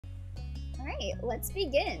Alright, let's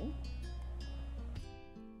begin.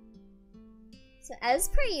 So as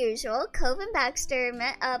per usual, Cove and Baxter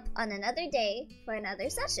met up on another day for another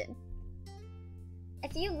session. A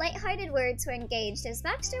few light-hearted words were engaged as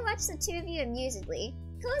Baxter watched the two of you amusedly.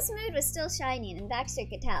 Cove's mood was still shining and Baxter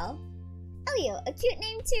could tell. Elio, a cute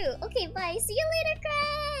name too. Okay, bye. See you later,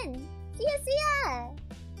 friend! See ya!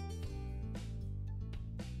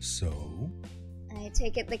 So? I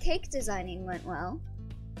take it the cake designing went well.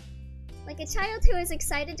 Like a child who is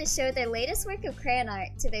excited to show their latest work of crayon art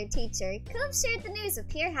to their teacher, Cove shared the news with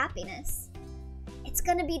pure happiness. It's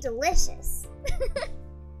gonna be delicious!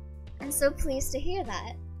 I'm so pleased to hear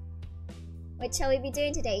that. What shall we be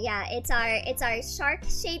doing today? Yeah, it's our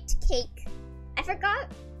shark-shaped cake. I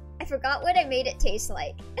forgot what I made it taste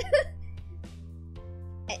like.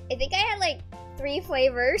 I think I had like 3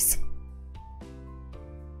 flavors.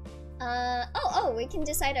 Oh, we can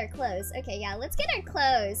decide our clothes. Okay, yeah, let's get our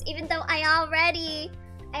clothes. Even though I already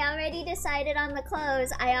decided on the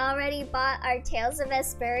clothes. I already bought our Tales of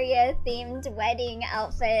Vesperia themed wedding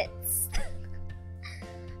outfits.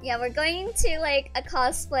 Yeah, we're going to like a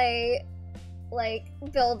cosplay like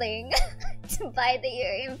building to buy the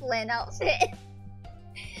Yuri and Flynn outfit.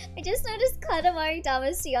 I just noticed Katamari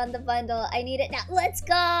Damacy on the bundle. I need it now. Let's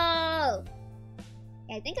go!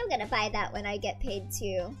 I think I'm gonna buy that when I get paid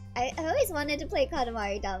too. I always wanted to play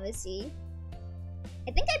Katamari Damacy.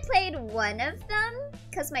 I think I played one of them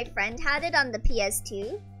because my friend had it on the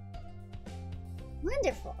PS2.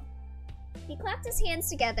 Wonderful. He clapped his hands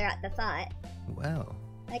together at the thought. Well.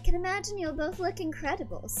 I can imagine you'll both look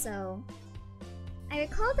incredible, so... I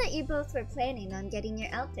recall that you both were planning on getting your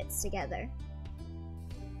outfits together.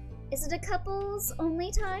 Is it a couples only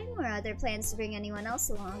time, or are there plans to bring anyone else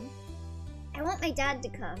along? I want my dad to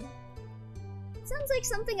come. Sounds like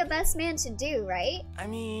something a best man should do, right? I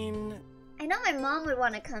mean... I know my mom would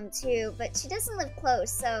want to come too, but she doesn't live close,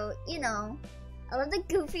 so, you know. I love the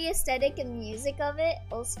goofy aesthetic and music of it.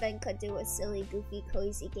 Olspen could do with silly, goofy,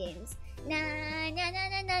 cozy games. Na na na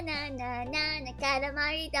na na na na na na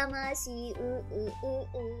Katamari Damacy, ooh ooh ooh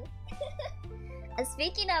ooh.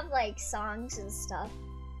 Speaking of like songs and stuff,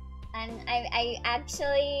 I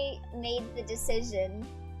actually made the decision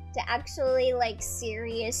to actually like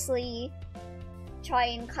seriously try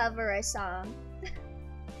and cover a song.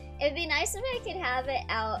 It'd be nice if I could have it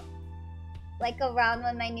out like around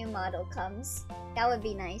when my new model comes. That would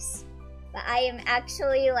be nice. But I am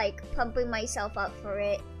actually like pumping myself up for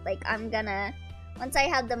it. Like I'm gonna, once I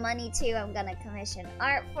have the money too, I'm gonna commission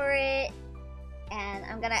art for it. And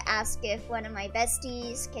I'm gonna ask if one of my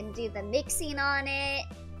besties can do the mixing on it.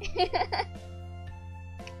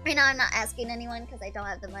 Right now I'm not asking anyone because I don't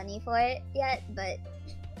have the money for it yet, but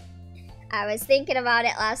I was thinking about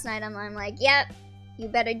it last night. I'm like, yep, you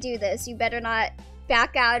better do this. You better not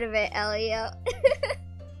back out of it, Elio.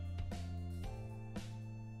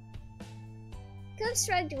 Cove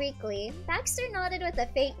shrugged weakly. Baxter nodded with a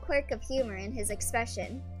faint quirk of humor in his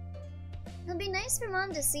expression. It'll be nice for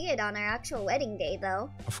Mom to see it on our actual wedding day,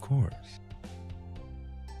 though. Of course.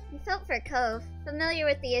 You felt for Cove, familiar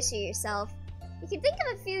with the issue yourself. You could think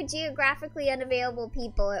of a few geographically unavailable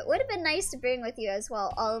people. It would have been nice to bring with you as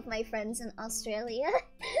well all of my friends in Australia.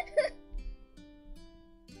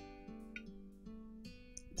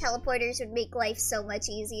 Teleporters would make life so much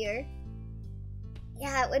easier.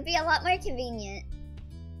 Yeah, it would be a lot more convenient.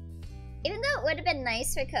 Even though it would have been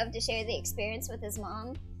nice for Cove to share the experience with his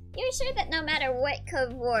mom, you were sure that no matter what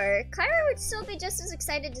Cove wore, Kyra would still be just as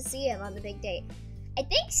excited to see him on the big date. I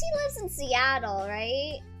think she lives in Seattle,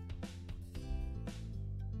 right?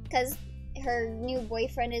 Because her new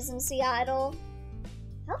boyfriend is in Seattle.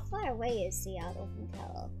 How far away is Seattle from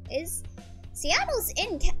Cal? Seattle's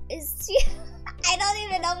in I don't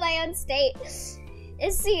even know my own state.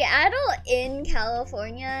 Is Seattle in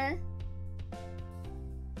California?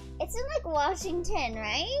 It's in like Washington,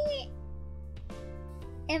 right?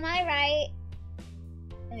 Am I right?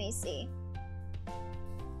 Let me see.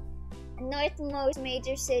 Northmost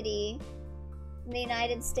major city in the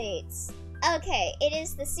United States. Okay, it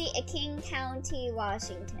is the seat of King County,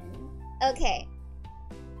 Washington. Okay.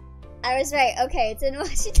 I was right. Okay, it's in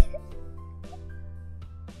Washington.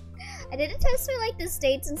 I did a test for like the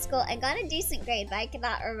states in school. I got a decent grade, but I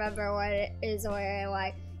cannot remember what it is or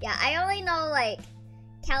why. Yeah, I only know like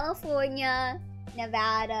California,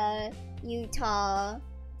 Nevada, Utah,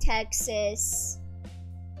 Texas,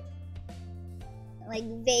 like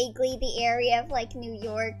vaguely the area of like New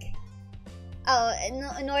York. Oh,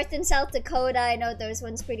 North and South Dakota, I know those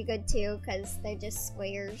ones pretty good too, because they're just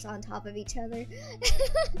squares on top of each other.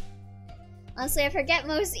 Honestly, I forget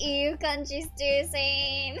most EU countries do the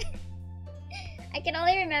same. I can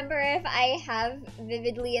only remember if I have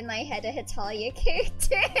vividly in my head a Hitalia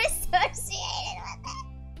character associated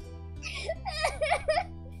with it.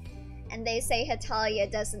 And they say Hitalia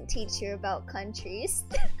doesn't teach you about countries.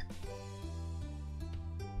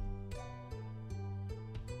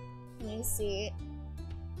 Let me see.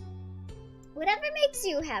 Whatever makes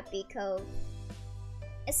you happy, Cove.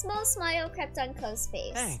 A small smile crept on Cove's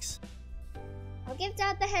face. Thanks. I'll give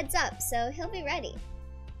Dad the heads up, so he'll be ready.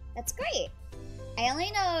 That's great. I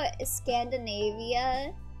only know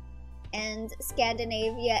Scandinavia and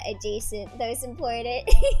Scandinavia adjacent. Those important.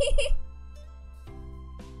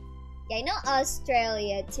 Yeah, I know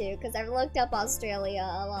Australia too, because I've looked up Australia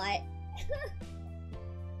a lot.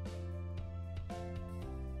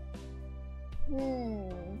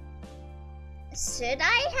 Should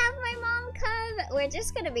I have my mom come? We're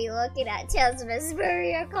just gonna be looking at Tales of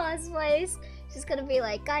Vesperia cosplays. She's gonna be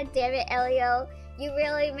like, God damn it, Elio. You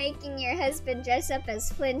really making your husband dress up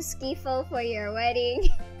as Flynn Skifo for your wedding?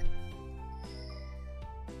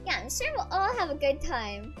 Yeah, I'm sure we'll all have a good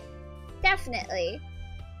time. Definitely.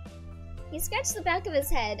 He scratched the back of his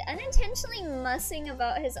head, unintentionally mussing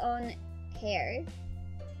about his own hair.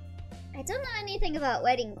 I don't know anything about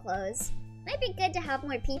wedding clothes. Might be good to have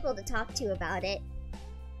more people to talk to about it.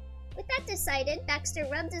 With that decided, Baxter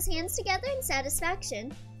rubbed his hands together in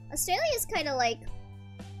satisfaction. Australia's kinda like,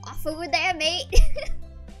 off over there, mate.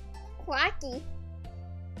 Quacky.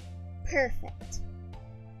 Perfect.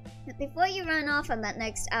 But before you run off on that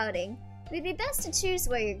next outing, it would be best to choose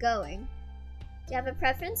where you're going. Do you have a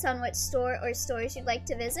preference on which store or stores you'd like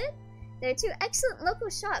to visit? There are 2 excellent local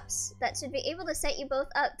shops that should be able to set you both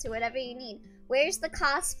up to whatever you need. Where's the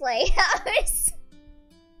cosplay house?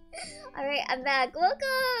 Alright, I'm back.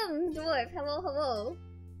 Welcome, Dwarf. Hello, hello.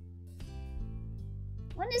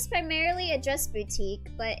 One is primarily a dress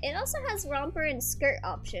boutique, but it also has romper and skirt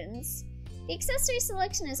options. The accessory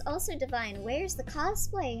selection is also divine. Where's the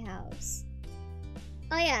cosplay house?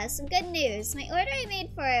 Oh yeah, some good news. My order I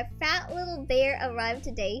made for a fat little bear arrived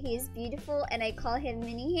today. He is beautiful and I call him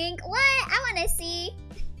Mini Hank. What? I wanna see!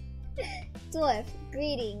 Dwarf,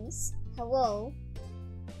 greetings. Hello.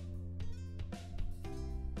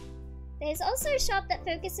 There's also a shop that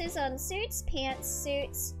focuses on suits, pants,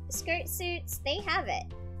 suits, skirt suits. They have it.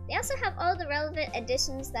 They also have all the relevant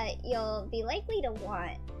additions that you'll be likely to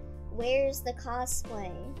want. Where's the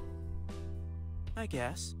cosplay? I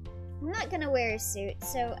guess. I'm not gonna wear a suit,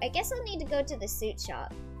 so I guess I'll need to go to the suit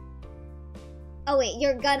shop. Oh wait,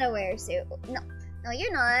 you're gonna wear a suit. No,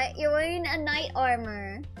 you're not. You're wearing a knight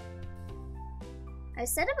armor. I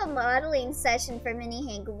set up a modeling session for Mini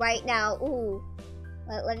Hank right now. Ooh.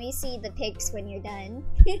 Let me see the pics when you're done.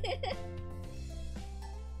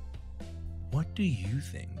 What do you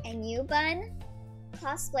think? And you, Bun?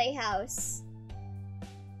 Cosplay house.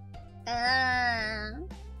 I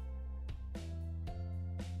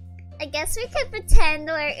guess we could pretend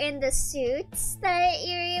we're in the suits that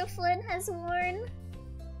Uriah Flynn has worn.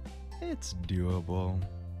 It's doable.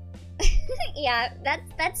 Yeah,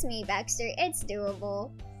 that's me, Baxter. It's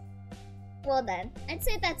doable. Well then, I'd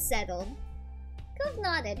say that's settled. Cove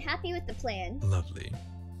nodded, happy with the plan. Lovely.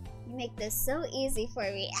 You make this so easy for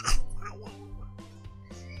me.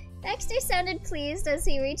 Baxter sounded pleased as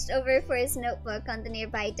he reached over for his notebook on the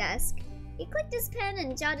nearby desk. He clicked his pen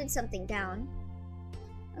and jotted something down.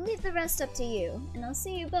 I'll leave the rest up to you, and I'll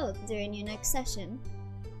see you both during your next session.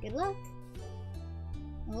 Good luck.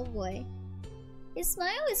 Oh boy. His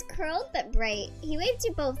smile was curled but bright. He waved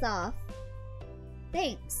you both off.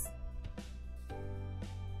 Thanks.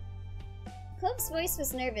 Cove's voice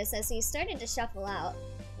was nervous as he started to shuffle out.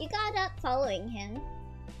 You got up following him.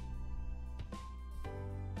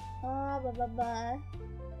 Oh, blah blah blah.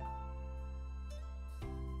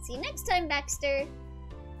 See you next time, Baxter.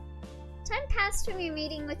 Time passed from your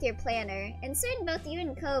meeting with your planner, and soon both you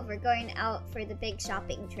and Cove were going out for the big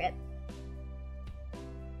shopping trip.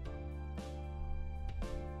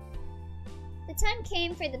 The time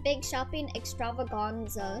came for the big shopping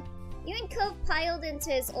extravaganza. You and Cove piled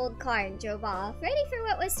into his old car and drove off, ready for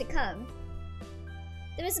what was to come.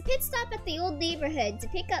 There was a pit stop at the old neighborhood to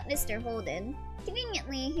pick up Mr. Holden.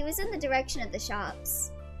 Conveniently, he was in the direction of the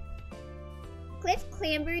shops. Cliff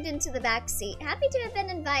clambered into the back seat, happy to have been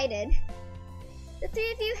invited. The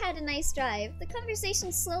 3 of you had a nice drive, the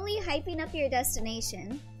conversation slowly hyping up your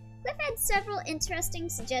destination. Cliff had several interesting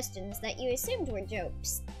suggestions that you assumed were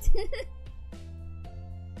jokes.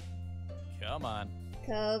 Come on.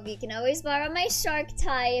 Cove, you can always borrow my shark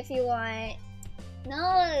tie if you want.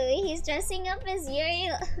 No, he's dressing up as Yuri,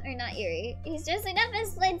 or not Yuri. He's dressing up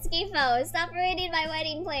as Flintskifo. Stop ruining my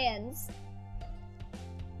wedding plans.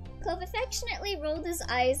 Cove affectionately rolled his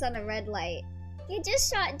eyes on a red light. He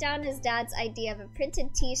just shot down his dad's idea of a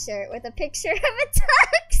printed t-shirt with a picture of a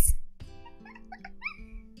tux.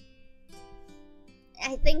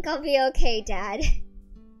 I think I'll be okay, Dad.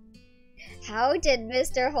 How did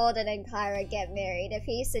Mr. Holden and Clara get married if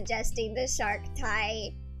he's suggesting the shark tie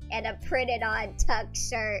and a printed on tux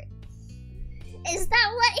shirt? Is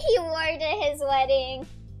that what he wore to his wedding?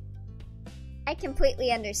 I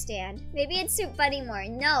completely understand. Maybe it'd suit Bunny more.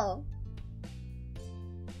 No.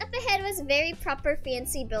 Up ahead was a very proper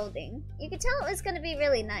fancy building. You could tell it was gonna be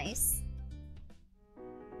really nice.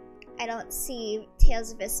 I don't see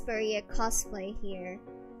Tales of Vesperia cosplay here.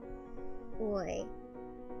 Boy.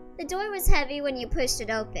 The door was heavy when you pushed it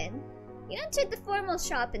open. You entered the formal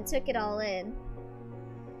shop and took it all in.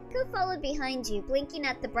 Ko followed behind you, blinking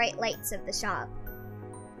at the bright lights of the shop.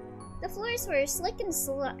 The floors were slick and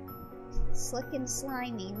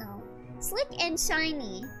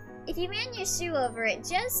shiny. If you ran your shoe over it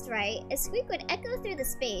just right, a squeak would echo through the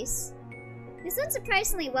space. It was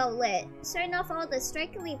unsurprisingly well lit, showing off all the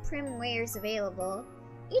strikingly prim wares available.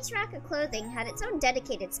 Each rack of clothing had its own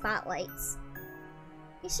dedicated spotlights.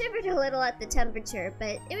 He shivered a little at the temperature,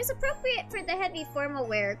 but it was appropriate for the heavy formal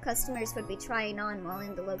wear customers would be trying on while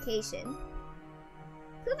in the location.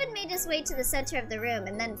 Kuven made his way to the center of the room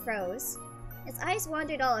and then froze. His eyes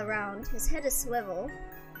wandered all around, his head a swivel.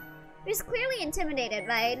 He was clearly intimidated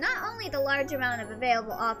by not only the large amount of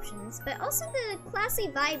available options, but also the classy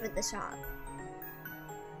vibe of the shop.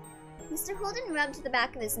 Mr. Holden rubbed the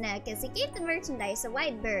back of his neck as he gave the merchandise a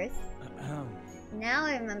wide berth. Now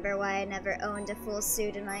I remember why I never owned a full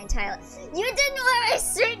suit in my entire life. You didn't wear a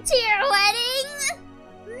suit to your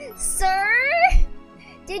wedding? Sir?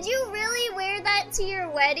 Did you really wear that to your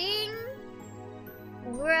wedding?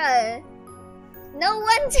 Bruh. No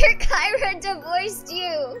wonder Kyra divorced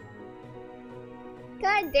you.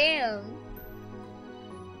 God damn.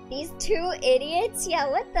 These two idiots? Yeah,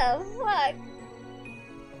 what the fuck?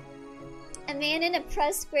 A man in a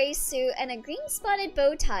pressed gray suit and a green-spotted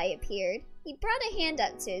bow tie appeared. He brought a hand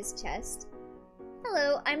up to his chest.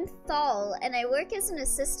 Hello, I'm Thal, and I work as an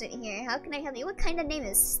assistant here. How can I help you? What kind of name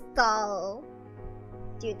is Thal?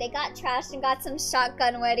 Dude, they got trashed and got some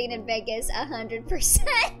shotgun wedding in Vegas, 100%.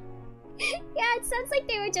 Yeah, it sounds like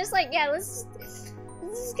they were just like, yeah, let's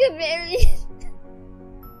just get married.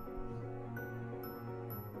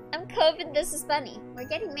 I'm Coven, this is Bunny. We're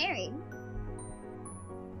getting married.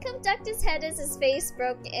 Cove ducked his head as his face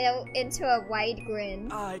broke out into a wide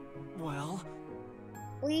grin. Well...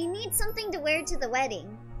 We need something to wear to the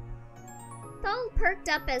wedding. Thal perked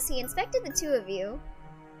up as he inspected the two of you.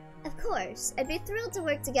 Of course, I'd be thrilled to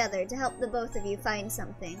work together to help the both of you find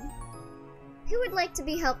something. Who would like to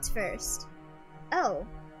be helped first? Oh.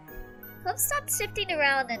 Cove stopped shifting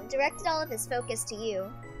around and directed all of his focus to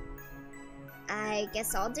you. I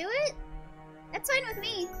guess I'll do it? That's fine with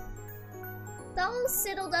me. Thal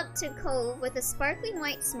sidled up to Cove with a sparkling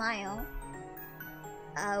white smile.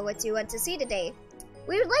 What do you want to see today?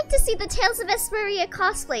 We would like to see the Tales of Vesperia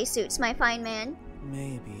cosplay suits, my fine man.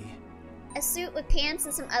 Maybe. A suit with pants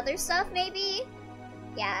and some other stuff, maybe?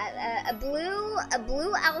 Yeah, a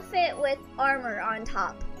blue outfit with armor on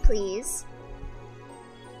top, please.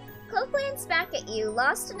 Cove glanced back at you,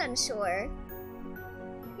 lost and unsure.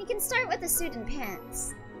 You can start with a suit and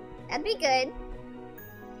pants. That'd be good.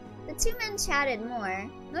 The two men chatted more.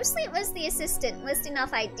 Mostly it was the assistant listing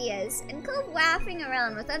off ideas, and Cove waffling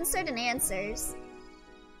around with uncertain answers.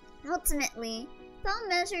 Ultimately, Thal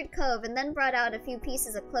measured Cove and then brought out a few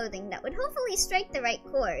pieces of clothing that would hopefully strike the right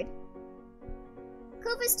chord.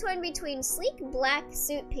 Cove was torn between sleek black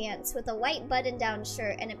suit pants with a white button-down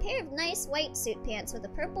shirt and a pair of nice white suit pants with a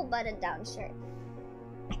purple button-down shirt.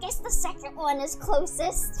 I guess the second one is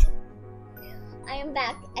closest. I am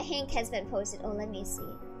back. A Hank has been posted. Oh, let me see.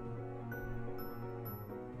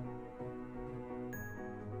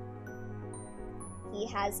 He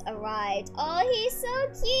has arrived. Oh, he's so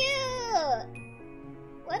cute!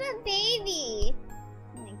 What a baby!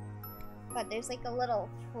 Oh my god, there's like a little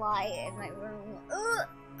fly in my room. Ugh!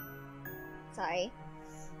 Sorry.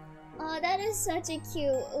 Oh, that is such a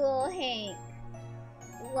cute little Hank.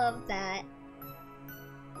 Love that.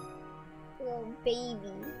 Little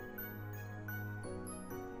baby.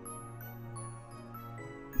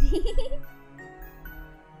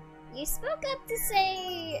 You spoke up to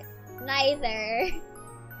say neither.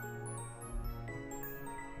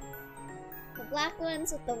 The black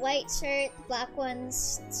ones with the white shirt. The black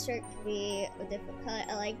one's shirt could be a different color.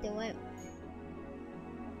 I like the white.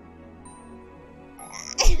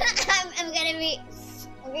 I'm gonna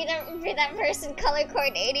be that person color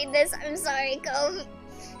coordinating this. I'm sorry, Cove.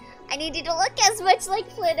 I need you to look as much like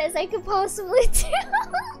Flynn as I could possibly do.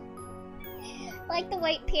 Like the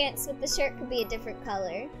white pants, but the shirt could be a different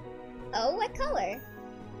color. Oh, what color?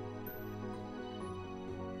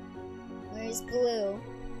 Where's blue?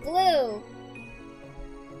 Blue!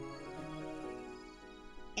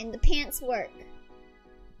 And the pants work.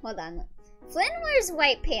 Hold on. Flynn wears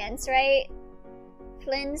white pants, right?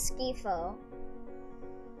 Flynn Skifo.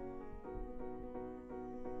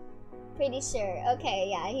 Pretty sure. Okay,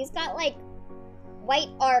 yeah, he's got like white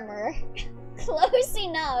armor. Close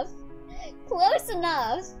enough. Close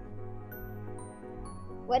enough.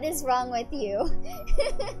 What is wrong with you?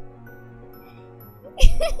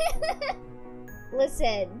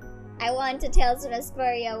 Listen, I want a Tales of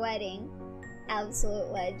Vesperia wedding.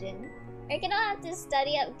 Absolute legend. We're gonna have to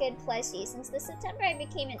study up good plushie. Since this September I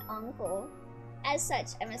became an uncle. As such,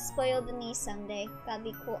 I must spoil the niece someday. Gotta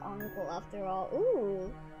be cool uncle after all.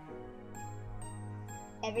 Ooh.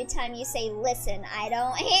 Every time you say listen, I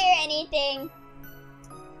don't hear anything.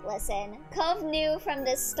 Listen, Cove knew from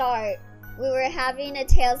the start we were having a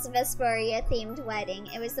Tales of Vesperia themed wedding.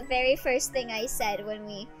 It was the very first thing I said when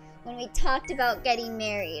we talked about getting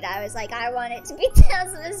married. I was like, I want it to be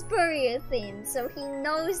Tales of Vesperia themed, so he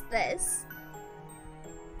knows this.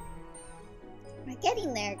 We're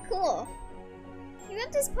getting there, cool. He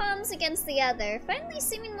rubbed his palms against the other, finally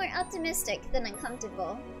seeming more optimistic than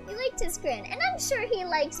uncomfortable. He liked his grin, and I'm sure he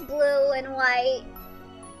likes blue and white.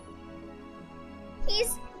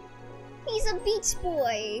 He's a beach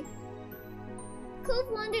boy.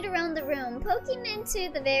 Cove wandered around the room, poking into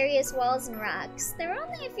the various walls and racks. There were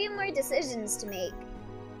only a few more decisions to make.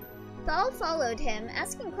 Thal followed him,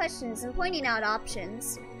 asking questions and pointing out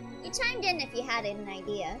options. He chimed in if he had an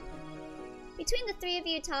idea. Between the three of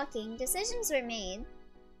you talking, decisions were made.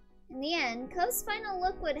 In the end, Cove's final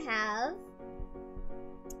look would have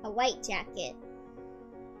a white jacket.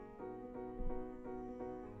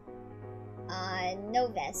 No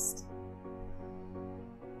vest.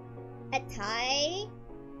 A tie?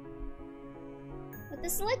 With the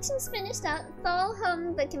selections finished out, Thal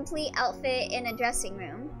hung the complete outfit in a dressing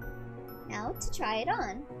room. Now to try it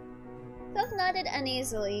on. Cove nodded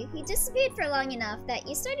uneasily. He disappeared for long enough that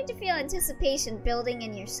you started to feel anticipation building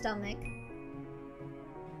in your stomach.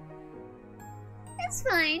 It's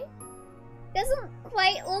fine. Doesn't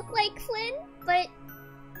quite look like Flynn, but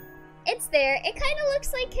it's there. It kind of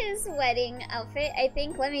looks like his wedding outfit, I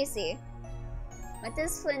think. Let me see. What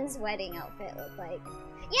does Flynn's wedding outfit look like?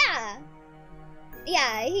 Yeah!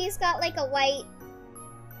 Yeah, he's got like a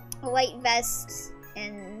white vest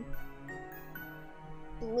and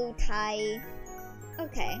blue tie.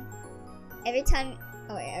 Okay. Every time...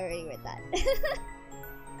 Oh wait, I already read that.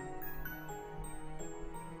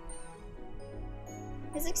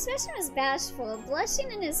 His expression was bashful,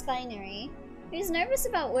 blushing in his finery. He was nervous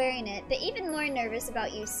about wearing it, but even more nervous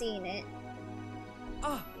about you seeing it.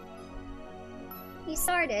 He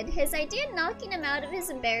started, his idea knocking him out of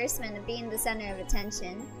his embarrassment of being the center of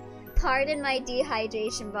attention. Pardon my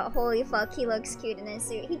dehydration, but holy fuck, he looks cute in his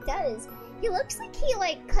suit. He does. He looks like he,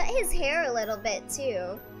 like, cut his hair a little bit,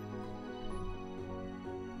 too.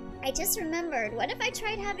 I just remembered, what if I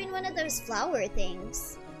tried having one of those flower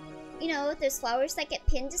things? You know, those flowers that get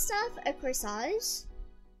pinned to stuff? A corsage?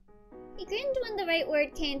 He grinned when the right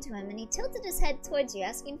word came to him, and he tilted his head towards you,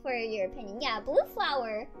 asking for your opinion. Yeah, blue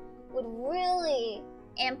flower would really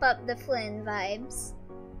amp up the Flynn vibes.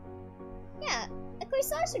 Yeah, a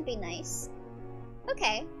corsage would be nice.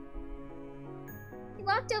 Okay. He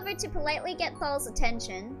walked over to politely get Thal's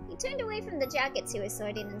attention. He turned away from the jackets he was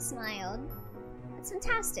sorting and smiled. That's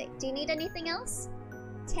fantastic. Do you need anything else?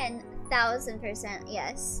 10,000%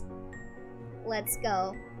 yes. Let's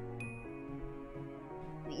go.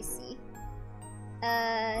 Let me see.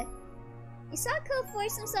 You saw Cove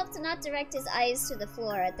force himself to not direct his eyes to the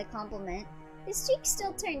floor at the compliment. His cheeks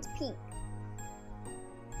still turned pink.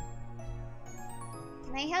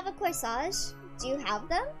 Can I have a corsage? Do you have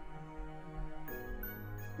them?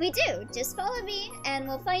 We do. Just follow me, and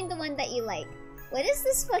we'll find the one that you like. What is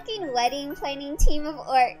this fucking wedding planning team of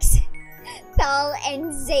orcs? Thal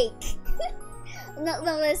and Zake. No,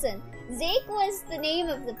 listen. Zake was the name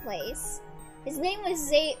of the place. His name was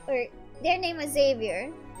their name was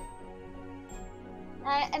Xavier.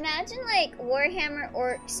 Imagine, like, Warhammer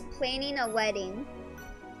orcs planning a wedding.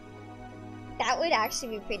 That would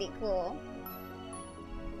actually be pretty cool.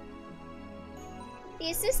 The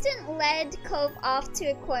assistant led Cove off to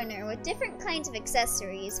a corner with different kinds of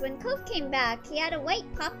accessories. When Cove came back, he had a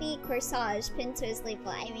white poppy corsage pinned to his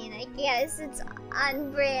lapel. I mean, I guess it's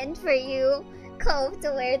on brand for you, Cove, to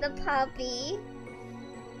wear the poppy.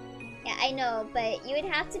 Yeah, I know, but you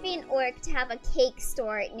would have to be an orc to have a cake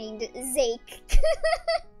store named Zake.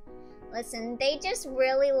 Listen, they just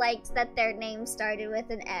really liked that their name started with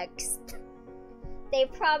an X. They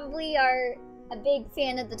probably are a big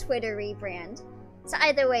fan of the Twitter rebrand. So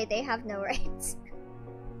either way, they have no rights.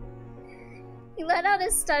 He let out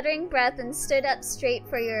a stuttering breath and stood up straight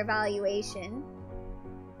for your evaluation.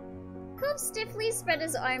 Cove stiffly spread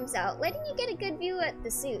his arms out, letting you get a good view at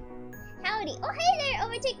the suit. Howdy. Oh, hey there,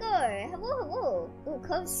 Overtaker! Hello, hello. Ooh,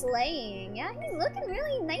 Cove's slaying. Yeah, he's looking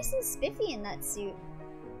really nice and spiffy in that suit.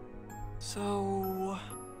 So...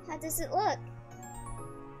 How does it look?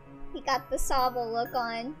 He got the Sobble look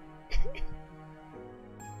on.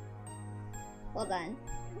 Hold on.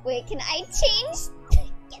 Wait, can I change?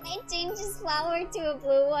 Can I change his flower to a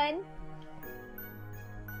blue one?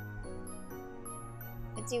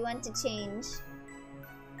 What do you want to change?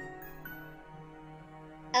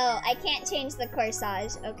 Oh, I can't change the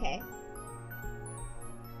corsage. Okay.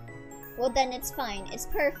 Well, then it's fine. It's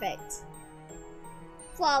perfect.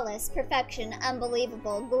 Flawless, perfection,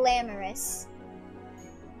 unbelievable, glamorous.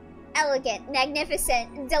 Elegant,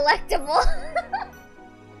 magnificent, delectable.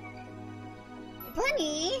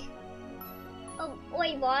 Bunny? Oh,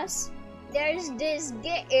 oi, boss. There's this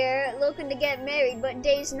get here looking to get married, but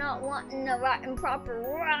they's not wanting a right and proper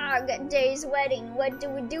rag day's wedding. What do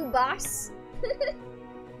we do, boss?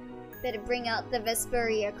 Better bring out the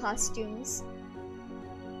Vesperia costumes.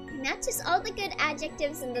 He matches all the good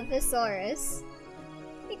adjectives in the thesaurus.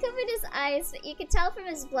 He covered his eyes, but you could tell from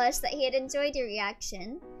his blush that he had enjoyed your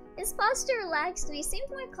reaction. His posture relaxed and he seemed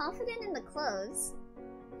more confident in the clothes.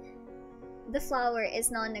 The flower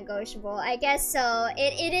is non-negotiable. I guess so.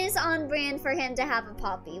 It is on brand for him to have a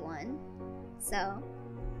poppy one. So,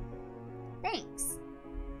 thanks.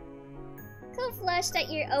 Cove flushed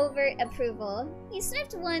at your overt approval. He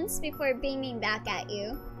sniffed once before beaming back at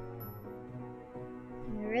you.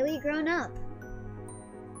 You're really grown up.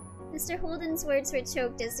 Mr. Holden's words were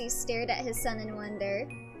choked as he stared at his son in wonder.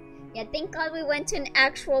 Yeah, thank God we went to an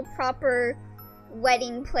actual proper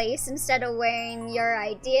wedding place instead of wearing your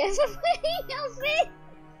idea of a wedding outfit.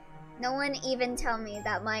 No one even tell me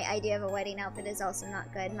that my idea of a wedding outfit is also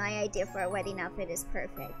not good. My idea for a wedding outfit is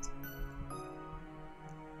perfect.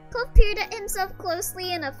 Cove peered at himself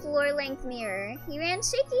closely in a floor-length mirror. He ran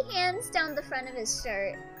shaky hands down the front of his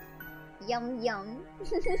shirt. Yum yum.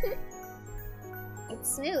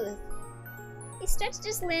 It's smooth. He stretched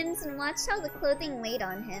his limbs and watched how the clothing laid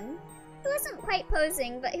on him. He wasn't quite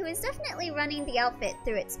posing, but he was definitely running the outfit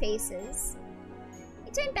through its paces.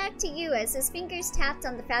 He turned back to you as his fingers tapped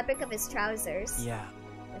on the fabric of his trousers. Yeah.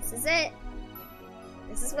 This is it.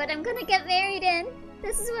 This is what I'm gonna get married in.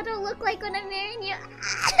 This is what it'll look like when I'm marrying you.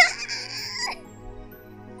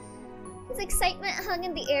 His excitement hung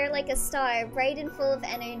in the air like a star, bright and full of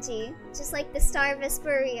energy, just like the star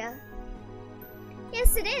Vesperia.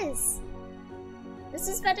 Yes, it is. This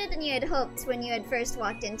is better than you had hoped when you had first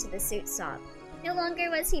walked into the suit shop. No longer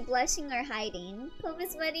was he blushing or hiding. Cove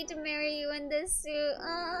is ready to marry you in this suit.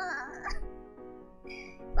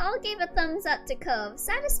 Paul gave a thumbs up to Cove,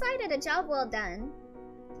 satisfied at a job well done.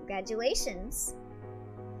 Congratulations.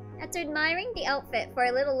 After admiring the outfit for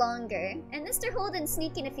a little longer, and Mr. Holden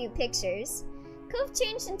sneaking a few pictures, Cove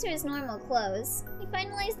changed into his normal clothes. He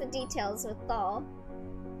finalized the details with Thal.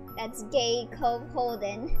 That's gay Cove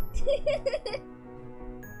Holden.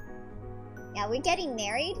 Yeah, we getting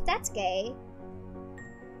married? That's gay.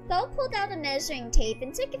 Thal pulled out a measuring tape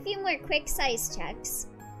and took a few more quick size checks.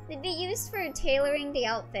 They'd be used for tailoring the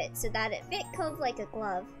outfit so that it fit Cove like a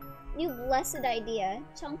glove. New blessed idea.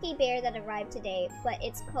 Chunky bear that arrived today, but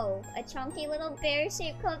it's Cove. A chunky little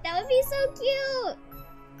bear-shaped Cove. That would be so cute!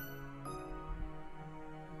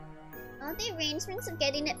 All the arrangements of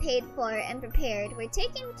getting it paid for and prepared were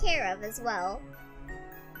taken care of as well.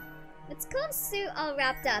 With Cove's suit all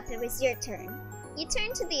wrapped up, it was your turn. You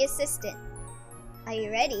turned to the assistant. Are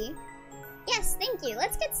you ready? Yes, thank you.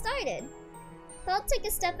 Let's get started. Thal took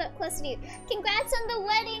a step up closer to you. Congrats on the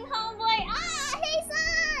wedding, homeboy! Ah, hey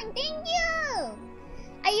son! Thank you!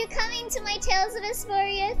 Are you coming to my Tales of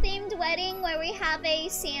Vesperia themed wedding where we have a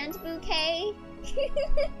sand bouquet?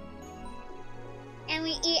 And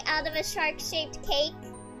we eat out of a shark-shaped cake?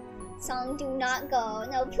 Song, do not go.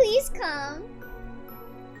 No, please come.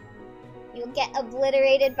 You'll get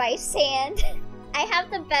obliterated by sand. I have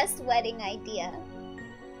the best wedding idea.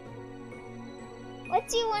 What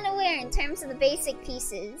do you want to wear in terms of the basic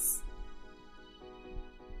pieces?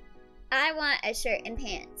 I want a shirt and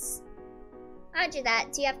pants. Roger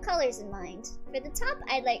that. Do you have colors in mind? For the top,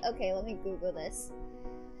 I'd like... Okay, let me Google this.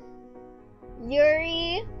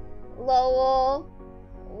 Yuri Lowell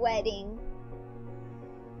wedding.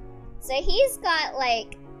 So he's got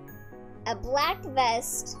like a black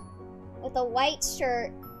vest with a white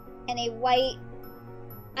shirt And a white...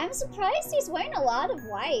 I'm surprised he's wearing a lot of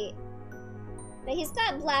white. But he's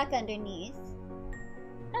got black underneath.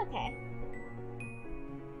 Okay.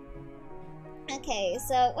 Okay,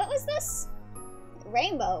 so what was this?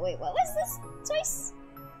 Rainbow. Wait, what was this choice?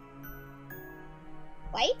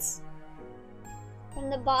 White? From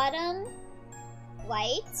the bottom,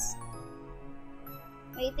 white.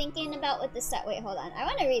 Are you thinking about what the set? Wait, hold on. I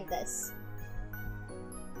want to read this.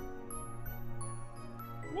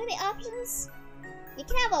 What are the options? You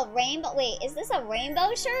can have a rainbow. Wait, is this a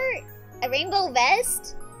rainbow shirt? A rainbow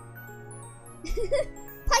vest?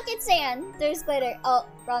 Pocket sand. There's glitter. Oh,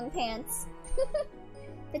 wrong pants.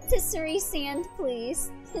 Patisserie sand, please.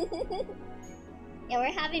 Yeah,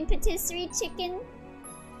 we're having patisserie chicken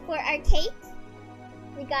for our cake.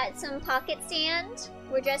 We got some pocket sand.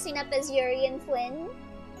 We're dressing up as Yuri and Flynn.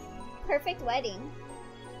 Perfect wedding.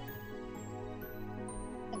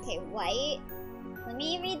 Okay, white. Let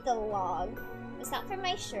me read the log. Is that for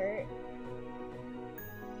my shirt?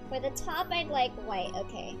 For the top, I'd like white.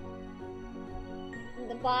 Okay. And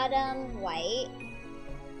the bottom, white.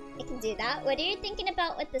 I can do that. What are you thinking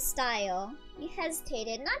about with the style? You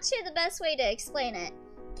hesitated. Not sure the best way to explain it.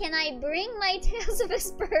 Can I bring my Tales of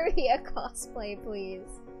Vesperia cosplay,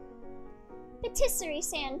 please? Patisserie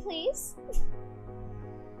sand, please.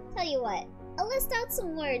 Tell you what. I'll list out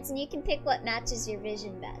some words and you can pick what matches your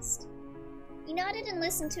vision best. He nodded and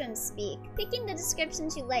listened to him speak, picking the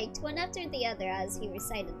descriptions you liked one after the other as he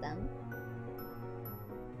recited them.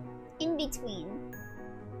 In between.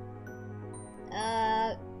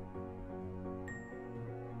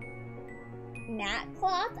 Matte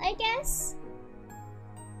cloth, I guess?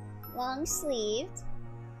 Long sleeved.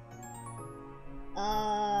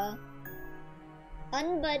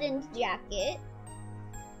 Unbuttoned jacket.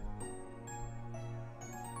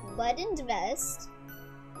 Buttoned vest.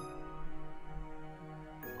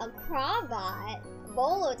 A cravat.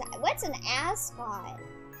 Bolo tie. What's an ascot?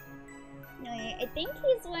 No, I think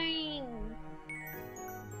he's wearing...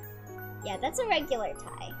 Yeah, that's a regular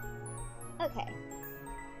tie. Okay.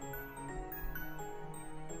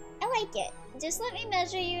 I like it. Just let me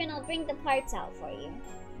measure you and I'll bring the parts out for you.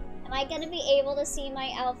 Am I gonna be able to see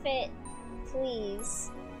my outfit? Please.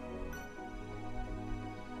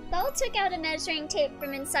 Belle took out a measuring tape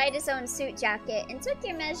from inside his own suit jacket and took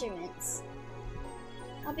your measurements.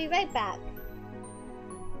 I'll be right back.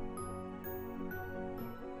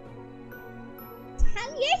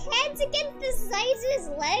 Have your hands against the sides of his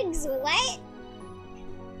legs, what?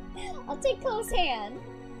 I'll take Cole's hand.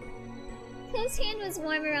 Cole's hand was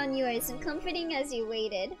warm around yours and comforting as you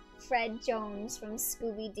waited. Fred Jones from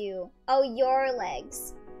Scooby-Doo. Oh, your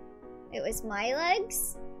legs. It was my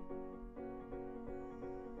legs?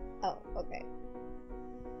 Oh, okay.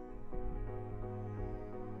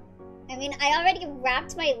 I mean, I already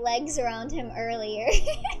wrapped my legs around him earlier.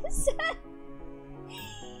 So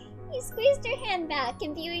he squeezed her hand back,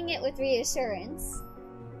 imbuing it with reassurance.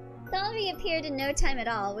 Thal reappeared in no time at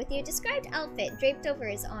all, with your described outfit draped over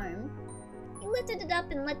his arm. He lifted it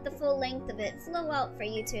up and let the full length of it flow out for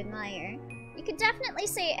you to admire. You could definitely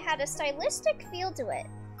say it had a stylistic feel to it.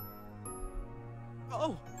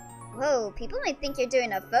 Oh! Whoa, people might think you're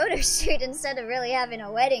doing a photo shoot instead of really having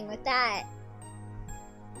a wedding with that.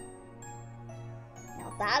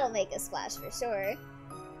 Now that'll make a splash for sure.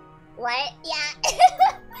 What? Yeah.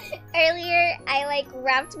 Earlier, I like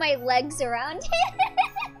wrapped my legs around him.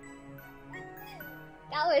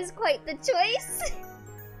 That was quite the choice.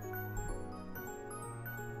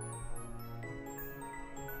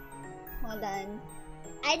 Hold on.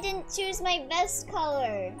 I didn't choose my vest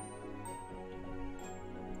color.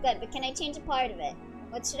 Good, but can I change a part of it?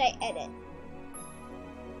 What should I edit?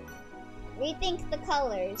 Rethink the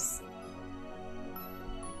colors.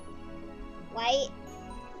 White.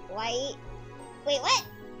 White. Wait, what?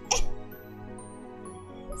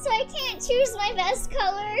 So I can't choose my vest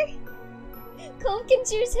color? Cove can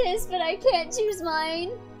choose his, but I can't choose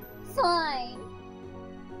mine? Fine.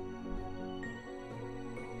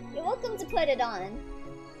 You're welcome to put it on.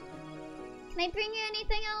 Can I bring you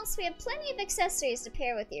anything else? We have plenty of accessories to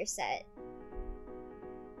pair with your set.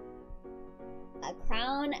 A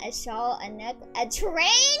crown, a shawl, a neck, a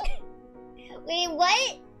train? Wait,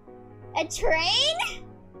 what? A train?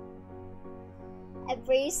 A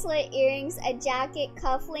bracelet, earrings, a jacket,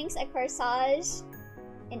 cufflinks, a corsage,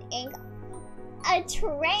 an ink. A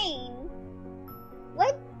train?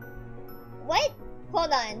 What? What?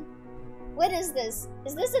 Hold on. What is this?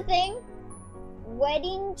 Is this a thing?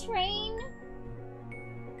 Wedding train?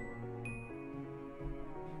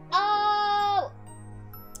 Oh!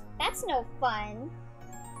 That's no fun.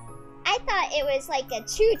 I thought it was like a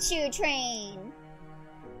choo-choo train.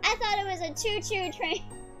 I thought it was a choo-choo train.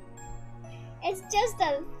 It's just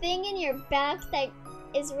a thing in your back that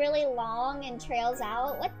is really long and trails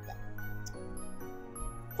out. What the?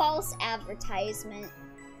 False advertisement.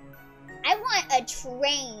 I want a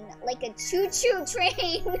train, like a choo-choo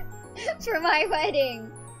train for my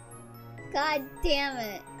wedding. God damn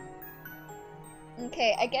it.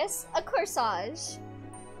 Okay, I guess a corsage.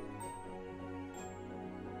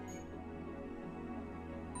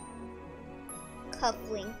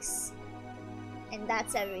 Cufflinks. And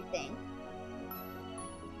that's everything.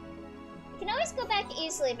 You can always go back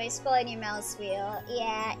easily by scrolling your mouse wheel.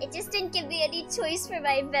 Yeah, it just didn't give me any choice for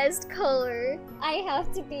my best color. I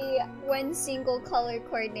have to be one single color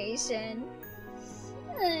coordination.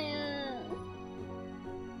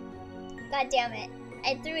 God damn it.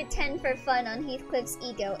 I threw a 10 for fun on Heathcliff's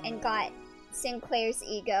ego and got Sinclair's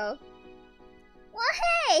ego. Well,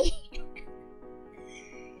 hey!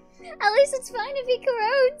 At least it's fine if he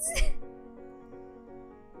corrodes.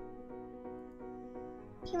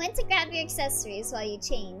 He went to grab your accessories while you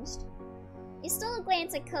changed. You stole a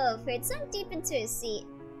glance at Cove, who had sunk deep into his seat.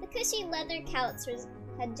 The cushy leather couch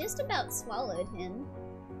had just about swallowed him.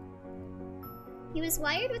 He was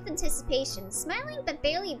wired with anticipation, smiling but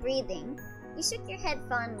barely breathing. You shook your head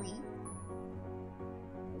fondly.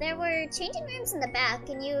 There were changing rooms in the back,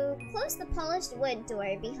 and you closed the polished wood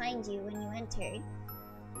door behind you when you entered.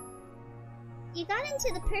 You got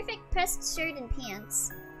into the perfect pressed shirt and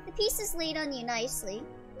pants. The pieces laid on you nicely,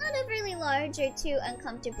 not overly large or too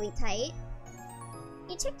uncomfortably tight.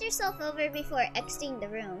 You checked yourself over before exiting the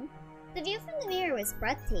room. The view from the mirror was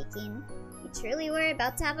breathtaking. You truly were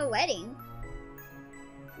about to have a wedding.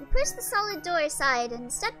 You pushed the solid door aside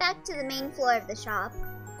and stepped back to the main floor of the shop.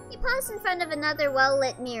 You paused in front of another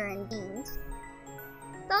well-lit mirror and beamed.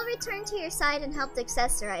 Belle returned to your side and helped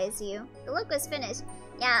accessorize you. The look was finished.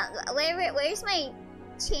 Yeah, where's my...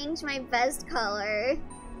 change my vest color?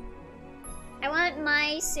 I want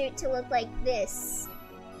my suit to look like this.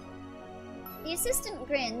 The assistant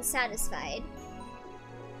grinned, satisfied.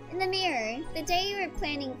 In the mirror, the day you were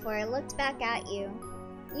planning for looked back at you.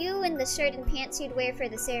 You in the shirt and pants you'd wear for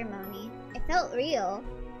the ceremony. It felt real.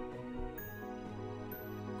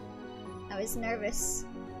 I was nervous.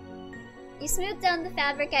 You smoothed down the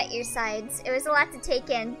fabric at your sides. It was a lot to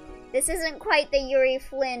take in. This isn't quite the Yuri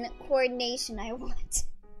Flynn coordination I want.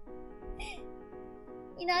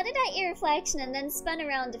 You nodded at your reflection and then spun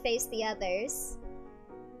around to face the others.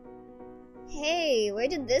 Hey, where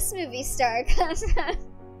did this movie star come from?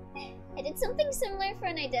 I did something similar for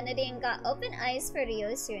an identity and got open eyes for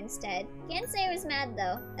Ryosu instead. Can't say I was mad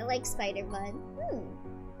though. I like Spider-Bud.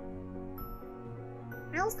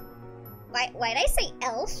 Elf? Why'd I say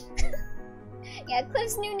elf? Yeah,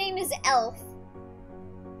 Cliff's new name is Elf.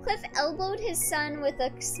 Cliff elbowed his son with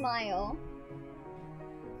a smile.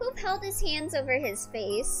 Cliff held his hands over his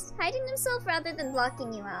face, hiding himself rather than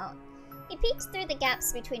blocking you out. He peeked through the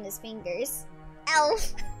gaps between his fingers.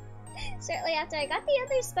 Elf! Shortly after, I got the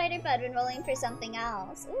other Spider-Bud when rolling for something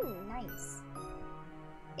else. Ooh, nice.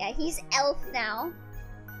 Yeah, he's Elf now.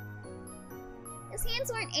 His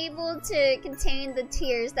hands weren't able to contain the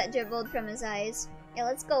tears that dribbled from his eyes. Yeah,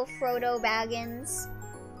 let's go, Frodo Baggins.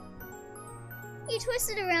 You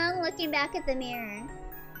twisted around, looking back at the mirror.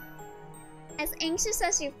 As anxious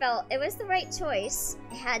as you felt, it was the right choice.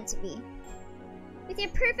 It had to be. With your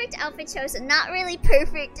perfect outfit chosen, not really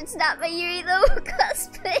perfect, it's not my Yuri though,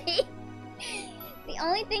 cosplay. The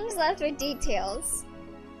only things left were details.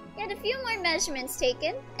 You had a few more measurements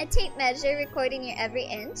taken, a tape measure recording your every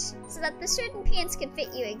inch, so that the shirt and pants could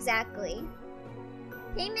fit you exactly.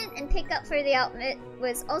 Payment and pickup for the outfit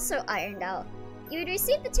was also ironed out. You would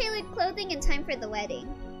receive the tailored clothing in time for the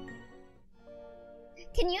wedding.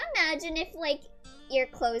 Can you imagine if, like, your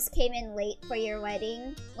clothes came in late for your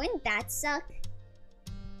wedding? Wouldn't that suck?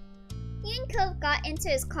 He and Cove got into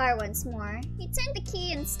his car once more. He turned the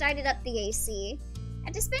key and started up the AC.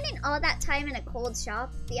 After spending all that time in a cold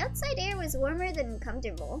shop, the outside air was warmer than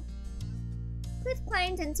comfortable. Cliff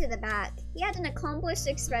climbed into the back. He had an accomplished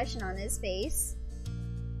expression on his face.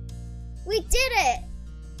 We did it!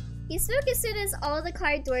 He spoke as soon as all the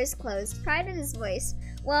car doors closed, pride in his voice.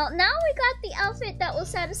 Well, now we got the outfit that will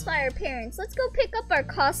satisfy our parents. Let's go pick up our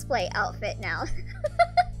cosplay outfit now.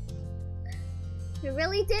 We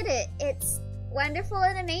really did it. It's wonderful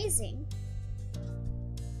and amazing.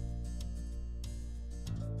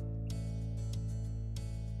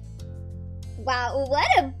 Wow, what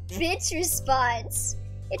a bitch response.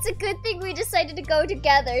 It's a good thing we decided to go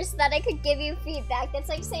together so that I could give you feedback. That's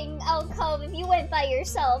like saying, oh, Cove, if you went by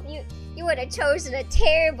yourself, you would have chosen a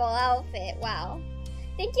terrible outfit. Wow.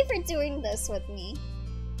 Thank you for doing this with me.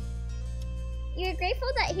 You were grateful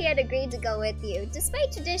that he had agreed to go with you.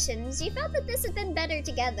 Despite traditions, you felt that this had been better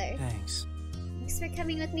together. Thanks. Thanks for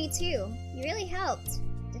coming with me too. You really helped.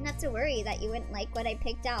 Didn't have to worry that you wouldn't like what I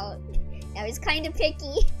picked out. I was kind of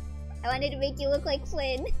picky. I wanted to make you look like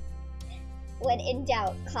Flynn. When in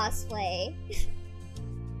doubt, cosplay.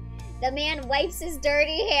 The man wipes his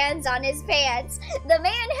dirty hands on his pants. The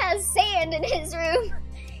man has sand in his room.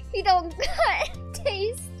 He don't got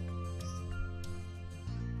taste.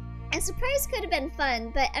 A surprise could have been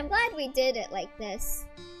fun, but I'm glad we did it like this.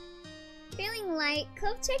 Feeling light,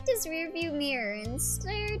 Cove checked his rearview mirror and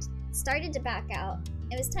started to back out.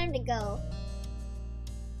 It was time to go.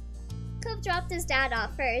 Cove dropped his dad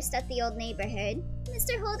off first at the old neighborhood.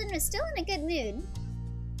 Mr. Holden was still in a good mood.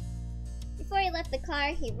 Before he left the car,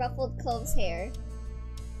 he ruffled Cove's hair.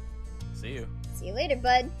 See you. See you later,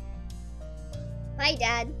 bud. Bye,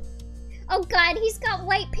 Dad. Oh god, he's got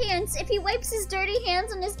white pants. If he wipes his dirty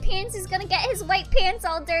hands on his pants, he's gonna get his white pants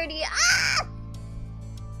all dirty. Ah!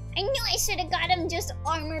 I knew I should have got him just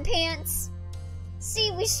armor pants.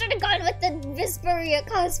 See, we should have gone with the Vesperia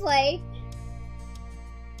cosplay.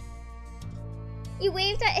 You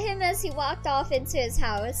waved at him as he walked off into his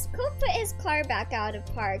house. Cove put his car back out of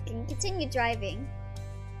park and continued driving.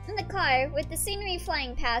 In the car, with the scenery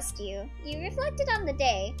flying past you, you reflected on the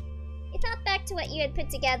day. You thought back to what you had put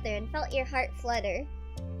together and felt your heart flutter.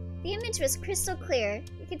 The image was crystal clear.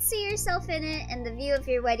 You could see yourself in it, and the view of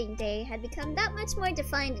your wedding day had become that much more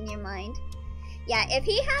defined in your mind. Yeah, if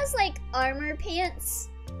he has, like, armor pants,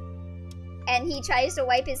 and he tries to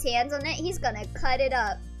wipe his hands on it, he's gonna cut it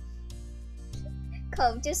up.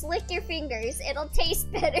 Cove, just lick your fingers. It'll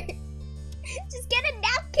taste better. Just get a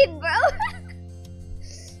napkin, bro.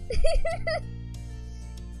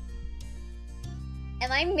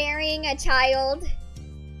 Am I marrying a child?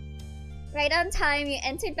 Right on time, you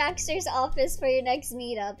entered Baxter's office for your next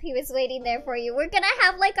meetup. He was waiting there for you. We're gonna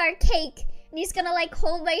have, like, our cake. And he's gonna, like,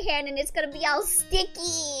 hold my hand and it's gonna be all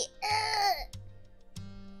sticky. Ugh.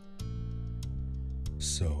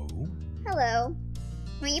 So? Hello.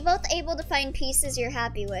 Were you both able to find pieces you're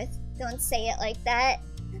happy with? Don't say it like that.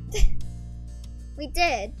 We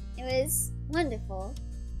did. It was wonderful.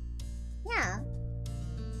 Yeah.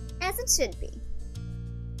 As it should be.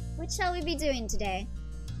 What shall we be doing today?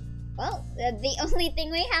 Well, the only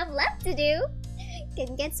thing we have left to do.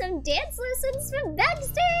 Can get some dance lessons from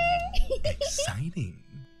Baxter! Exciting.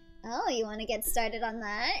 Oh, you want to get started on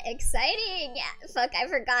that? Exciting! Yeah, fuck, I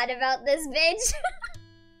forgot about this bitch.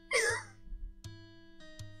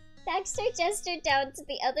 Baxter gestured down to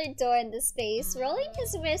the other door in the space, rolling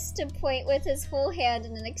his wrist to point with his whole hand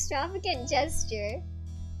in an extravagant gesture.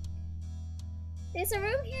 There's a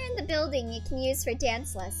room here in the building you can use for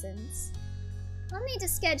dance lessons. I'll need to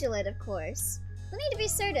schedule it, of course. We'll need to be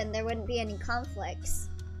certain there wouldn't be any conflicts.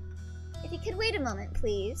 If you could wait a moment,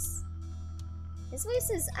 please. His voice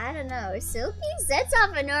is, I don't know, silky? Sets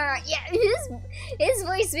off an aura. Yeah, his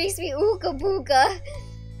voice makes me ooka booka.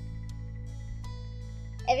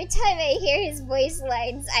 Every time I hear his voice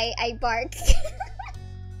lines, I bark.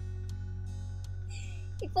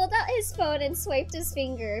 He pulled out his phone and swiped his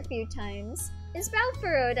finger a few times. His brow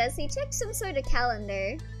furrowed as he checked some sort of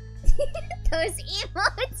calendar. Those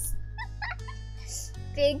emotes!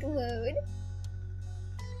 Big mood.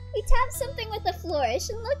 He tapped something with a flourish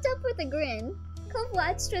and looked up with a grin. Cove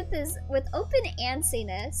watched with open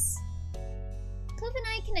antsiness. Cove and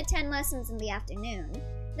I can attend lessons in the afternoon.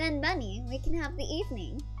 Then, Bunny, we can have the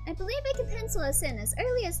evening. I believe I can pencil us in as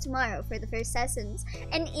early as tomorrow for the first sessions.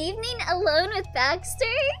 An evening alone with Baxter?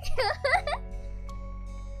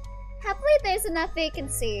 Happily, there's enough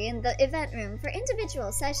vacancy in the event room for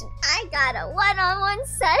individual session. I got a one-on-one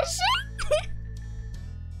session?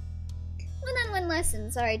 One-on-one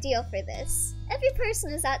lessons are ideal for this. Every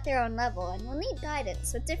person is at their own level and will need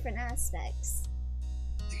guidance with different aspects.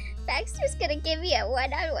 Baxter's gonna give me a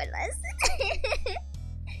one-on-one lesson.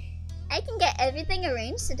 I can get everything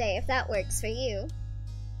arranged today if that works for you.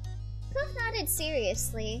 Cove nodded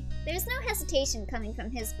seriously. There's no hesitation coming from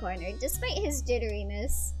his corner, despite his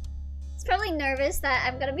jitteriness. He's probably nervous that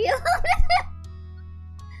I'm gonna be alone with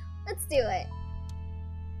him. Let's do it.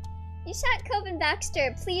 You shot Cove and Baxter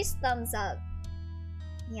a pleased thumbs up.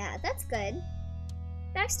 Yeah, that's good.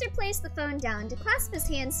 Baxter placed the phone down to clasp his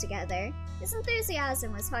hands together. His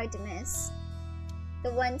enthusiasm was hard to miss.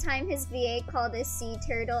 The one time his VA called a sea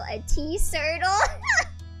turtle a tea-sertle?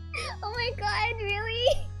 Oh my god,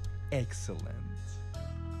 really? Excellent.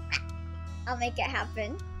 I'll make it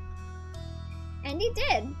happen. And he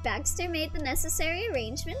did. Baxter made the necessary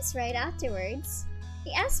arrangements right afterwards.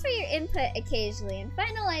 He asked for your input occasionally and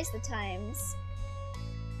finalized the times.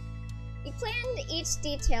 You planned each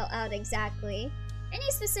detail out exactly.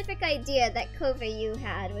 Any specific idea that Kovayu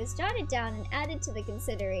had was jotted down and added to the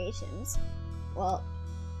considerations. Well,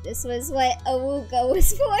 this was what Awuga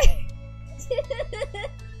was for.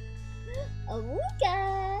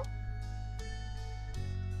 Awuga!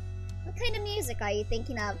 What kind of music are you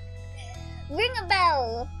thinking of? Ring a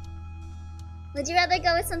bell! Would you rather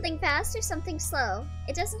go with something fast or something slow?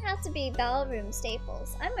 It doesn't have to be ballroom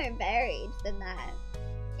staples. I'm more varied than that.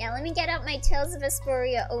 Yeah, let me get out my Tales of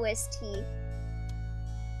Vesperia OST.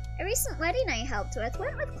 A recent wedding I helped with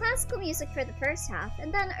went with classical music for the first half,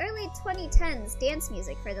 and then early 2010s dance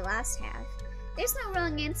music for the last half. There's no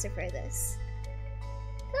wrong answer for this.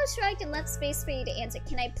 Close shrugged and left space for you to answer.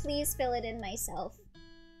 Can I please fill it in myself?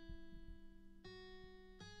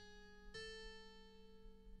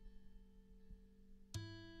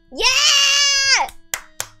 Yeah!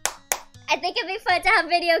 I think it'd be fun to have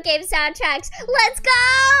video game soundtracks. Let's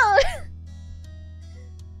go!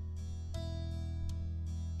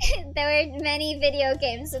 There were many video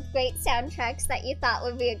games with great soundtracks that you thought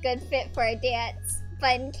would be a good fit for a dance.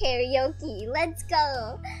 Fun karaoke, let's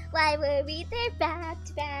go! Why were we there back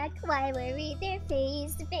to back? Why were we there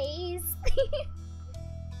face to face?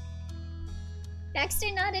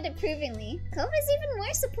 Baxter nodded approvingly. Cove is even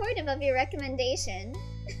more supportive of your recommendation.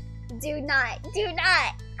 Do not!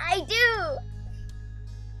 I do!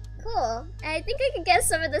 Cool. I think I could guess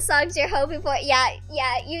some of the songs you're hoping for. Yeah,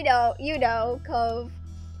 you know, Cove.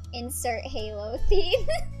 Insert Halo theme.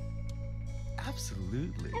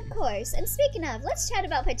 Absolutely. Of course. And speaking of, let's chat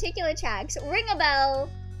about particular tracks. Ring a bell!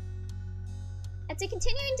 After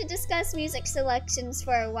continuing to discuss music selections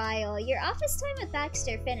for a while, your office time with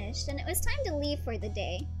Baxter finished, and it was time to leave for the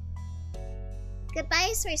day.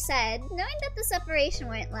 Goodbyes were said, knowing that the separation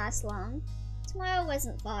wouldn't last long. Tomorrow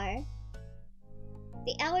wasn't far.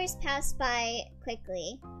 The hours passed by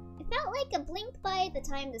quickly. It felt like a blink by the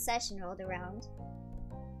time the session rolled around.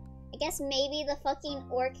 I guess maybe the fucking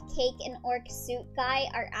orc cake and orc suit guy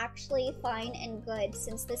are actually fine and good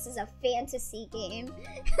since this is a fantasy game.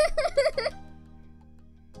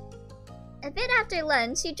 A bit after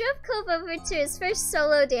lunch, he drove Cove over to his first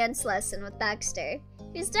solo dance lesson with Baxter.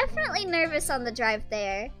 He was definitely nervous on the drive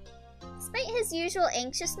there. Despite his usual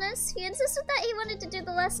anxiousness, he insisted that he wanted to do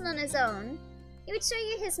the lesson on his own. He would show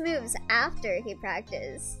you his moves after he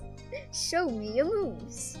practiced. Show me your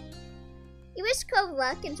moves. He wished Cove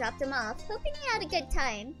luck and dropped him off, hoping he had a good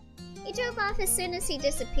time. He drove off as soon as he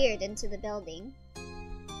disappeared into the building.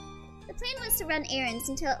 The plan was to run errands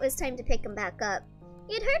until it was time to pick him back up.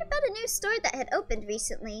 He had heard about a new store that had opened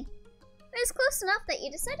recently. It was close enough that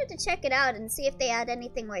you decided to check it out and see if they had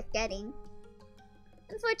anything worth getting.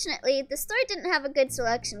 Unfortunately, the store didn't have a good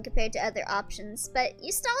selection compared to other options, but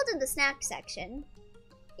you stalled in the snack section.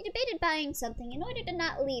 You debated buying something in order to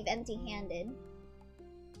not leave empty-handed.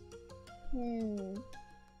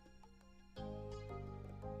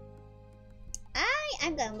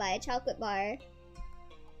 I'm gonna buy a chocolate bar.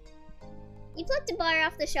 You plucked a bar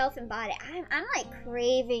off the shelf and bought it. I'm like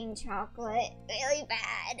craving chocolate really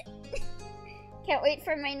bad. Can't wait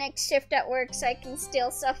for my next shift at work so I can steal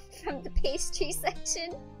stuff from the pastry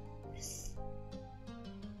section.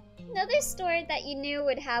 Another store that you knew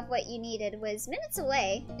would have what you needed was minutes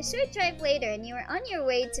away. A short drive later and you were on your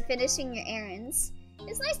way to finishing your errands. It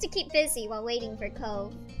was nice to keep busy while waiting for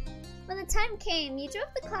Cove. When the time came, you drove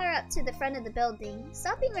the car up to the front of the building,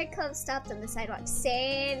 stopping where Cove stopped on the sidewalk.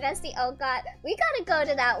 Same, bestie. Oh god, we gotta go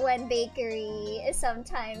to that one bakery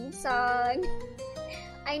sometime, song.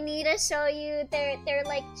 I need to show you. They're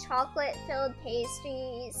like chocolate-filled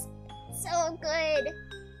pastries. So good.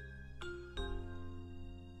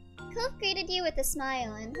 Cove greeted you with a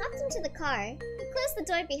smile and hopped into the car. He closed the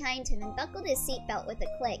door behind him and buckled his seatbelt with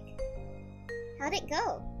a click. How'd it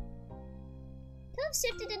go? Cove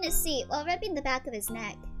shifted in his seat while rubbing the back of his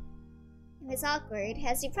neck. It was awkward,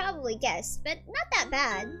 as you probably guessed, but not that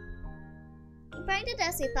bad. He grinded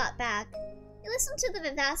as he thought back. You listened to the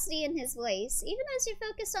vivacity in his voice, even as you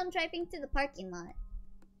focused on driving through the parking lot.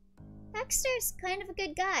 Baxter's kind of a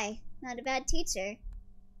good guy, not a bad teacher.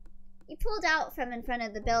 You pulled out from in front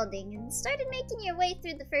of the building and started making your way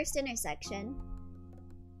through the first intersection.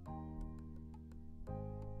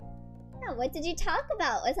 Now, what did you talk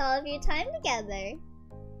about with all of your time together?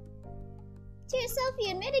 To yourself,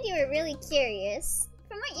 you admitted you were really curious.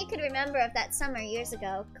 From what you could remember of that summer years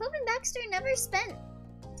ago, Cove and Baxter never spent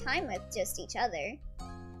time with just each other.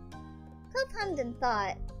 Cove hummed and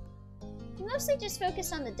thought. We mostly just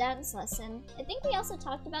focused on the dance lesson. I think we also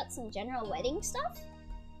talked about some general wedding stuff.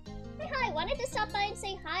 Hey, hi, wanted to stop by and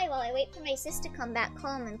say hi while I wait for my sis to come back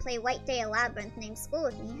home and play White Day Labyrinth named School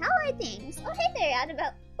with me. How are things? Oh, hey there,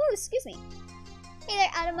 Annabelle. Oh, excuse me. Hey there,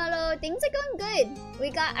 Adamalo. Things are going good. We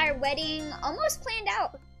got our wedding almost planned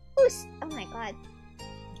out. Ooh, oh my god.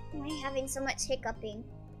 Why am I having so much hiccuping?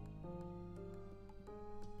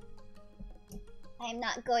 I am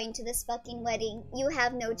not going to this fucking wedding. You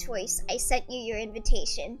have no choice. I sent you your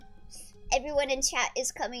invitation. Everyone in chat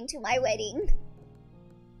is coming to my wedding.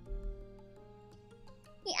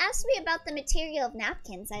 He asked me about the material of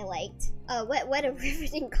napkins I liked. What a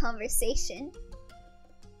riveting conversation.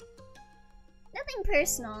 Nothing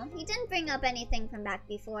personal. He didn't bring up anything from back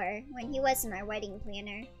before, when he wasn't our wedding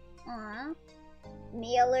planner. Aww.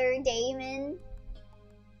 Mailer Damon.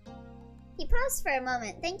 He paused for a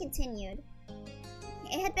moment, then continued.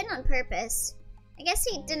 It had been on purpose. I guess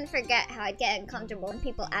he didn't forget how I'd get uncomfortable when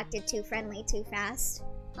people acted too friendly too fast.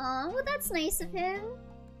 Aw, well that's nice of him.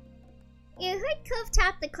 You heard Cove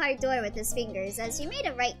tap the car door with his fingers as you made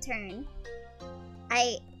a right turn.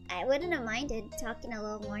 I wouldn't have minded talking a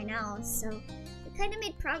little more now, so we kind of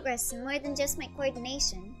made progress in more than just my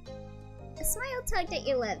coordination. A smile tugged at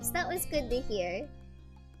your lips. That was good to hear.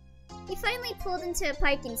 You finally pulled into a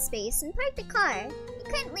parking space and parked the car.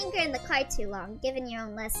 You couldn't linger in the car too long, given your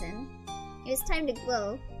own lesson. It was time to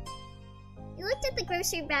glow. You looked at the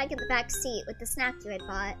grocery bag in the back seat with the snack you had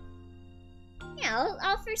bought. Yeah, I'll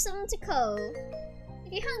offer some to Cove.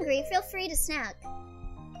 If you're hungry, feel free to snack.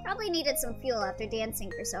 Probably needed some fuel after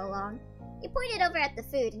dancing for so long. You pointed over at the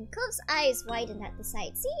food, and Cove's eyes widened at the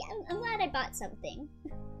sight. See, I'm glad I bought something.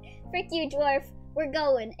 Frick you, dwarf. We're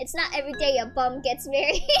going. It's not every day a bum gets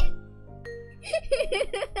married.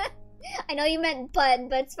 I know you meant bun,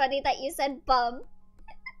 but it's funny that you said bum.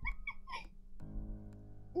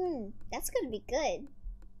 That's gonna be good.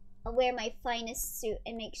 I'll wear my finest suit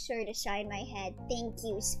and make sure to shine my head. Thank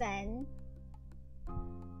you, Sven.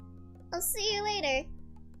 I'll see you later.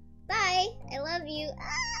 Bye. I love you.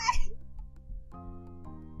 Ah!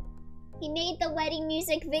 He made the wedding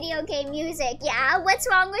music video game music. Yeah, what's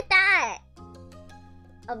wrong with that?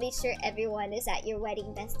 I'll be sure everyone is at your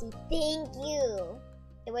wedding, bestie. Thank you.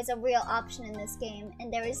 It was a real option in this game,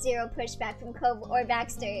 and there was zero pushback from Cove or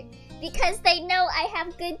Baxter, because they know I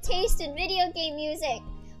have good taste in video game music.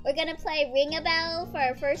 We're gonna play Ring a Bell for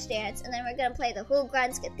our first dance, and then we're gonna play the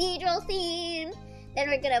Hulgrun's Cathedral theme. Then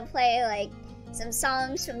we're gonna play, like, some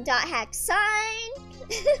songs from Dot Hack Sign.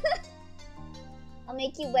 I'll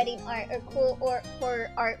make you wedding art or cool or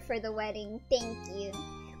horror art for the wedding. Thank you.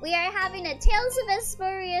 We are having a Tales of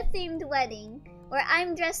Vesperia themed wedding, where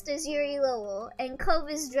I'm dressed as Yuri Lowell, and Cove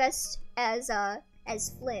is dressed as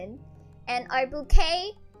Flynn, and our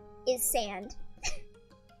bouquet is sand.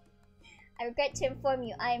 I regret to inform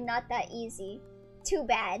you, I am not that easy. Too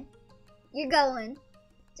bad. You're going.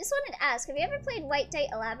 Just wanted to ask, have you ever played White Knight: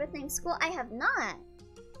 A Labyrinth School? I have not.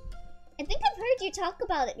 I think I've heard you talk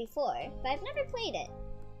about it before, but I've never played it.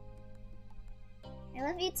 I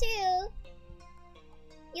love you too.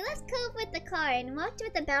 You left Cove with the car and walked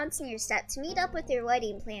with a bounce in your step to meet up with your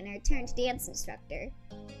wedding planner turned dance instructor.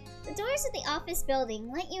 The doors of the office building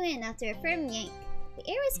let you in after a firm yank. The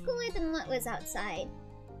air was cooler than what was outside.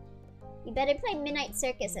 You better play Midnight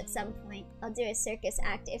Circus at some point. I'll do a circus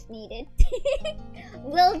act if needed.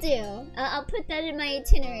 Will do. I'll put that in my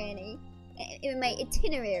itinerary.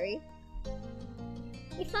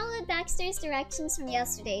 You followed Baxter's directions from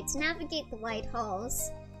yesterday to navigate the wide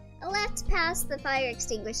halls. A left past the fire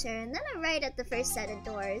extinguisher, and then a right at the first set of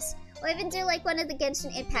doors. We'll even do like one of the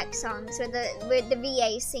Genshin Impact songs where the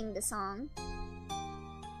VA sing the song.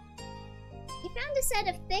 You found a set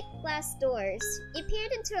of thick glass doors. You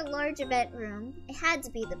peered into a large event room. It had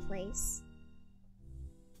to be the place.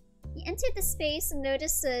 You entered the space and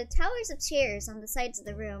noticed the towers of chairs on the sides of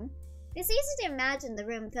the room. It was easy to imagine the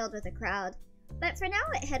room filled with a crowd, but for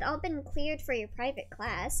now it had all been cleared for your private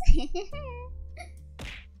class.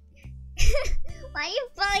 Why are you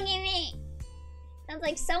bugging me? Sounds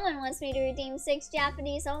like someone wants me to redeem 6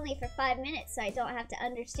 Japanese only for 5 minutes so I don't have to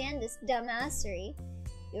understand this dumbassery.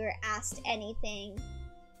 You were asked anything.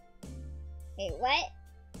 Wait, what?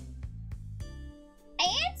 I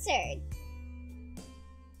answered!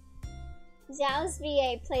 Zhao's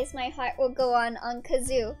VA plays My Heart Will Go On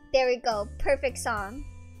kazoo. There we go. Perfect song.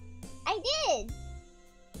 I did!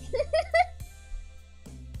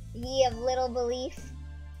 Ye of little belief.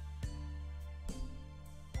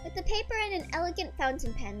 With the paper and an elegant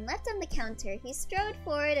fountain pen left on the counter, he strode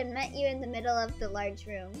forward and met you in the middle of the large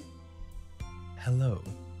room. Hello.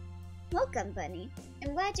 Welcome, Bunny.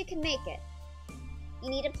 I'm glad you can make it. You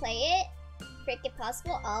need to play it? Frick, if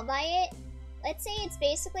possible, I'll buy it. Let's say it's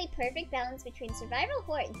basically perfect balance between survival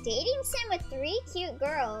horror, dating sim with 3 cute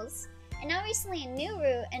girls, And now recently a new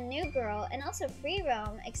route and new girl and also free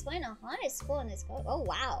roam explain a haunted school in this code. Oh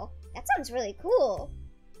wow, that sounds really cool.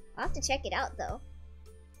 I'll have to check it out though.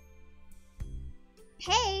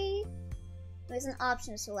 Hey! It was an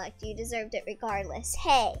option to select. You deserved it regardless.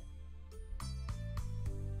 Hey!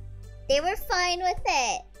 They were fine with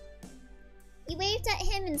it. He waved at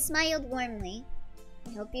him and smiled warmly.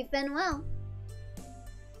 I hope you've been well.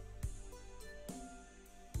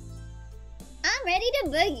 I'm ready to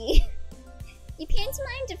boogie. He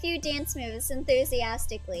pantomimed a few dance moves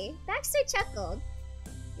enthusiastically. Baxter chuckled.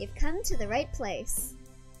 You've come to the right place.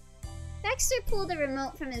 Baxter pulled a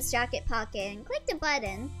remote from his jacket pocket and clicked a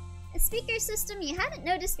button. A speaker system he hadn't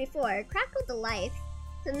noticed before crackled to life.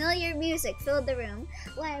 Familiar music filled the room.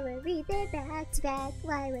 Why were we there back to back?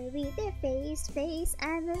 Why were we there face to face?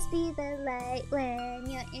 I must be the light when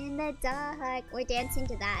you're in the dark. We're dancing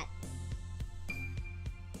to that.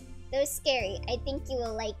 Though scary, I think you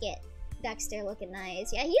will like it. Baxter looking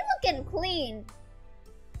nice. Yeah, he looking clean.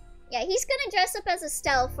 Yeah, he's gonna dress up as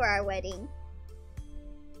Estelle for our wedding.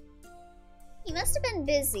 He must have been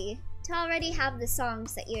busy to already have the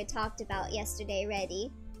songs that you had talked about yesterday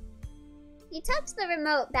ready. He tucked the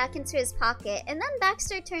remote back into his pocket, and then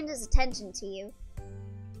Baxter turned his attention to you.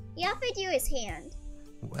 He offered you his hand.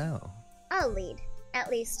 Well. I'll lead,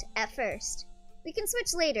 at least at first. We can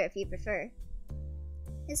switch later if you prefer.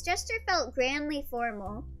 His gesture felt grandly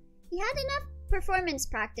formal. He had enough performance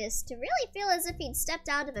practice to really feel as if he'd stepped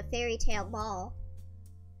out of a fairy tale ball.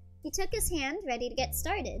 He took his hand, ready to get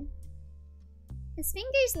started. His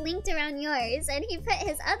fingers linked around yours, and he put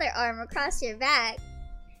his other arm across your back.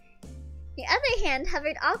 Your other hand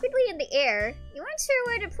hovered awkwardly in the air. You weren't sure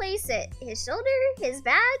where to place it. His shoulder? His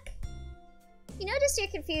back? He noticed your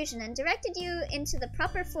confusion and directed you into the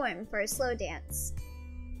proper form for a slow dance.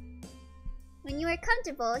 When you were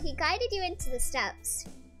comfortable, he guided you into the steps.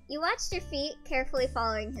 You watched your feet, carefully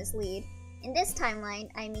following his lead. In this timeline,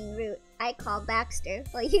 I mean route, I call Baxter,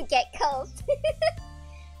 while you get cold.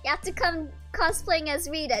 You have to come cosplaying as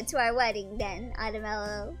Rita to our wedding then,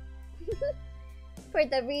 Adamello. For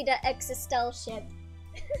the Rita x Estelle ship.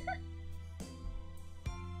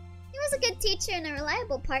 He was a good teacher and a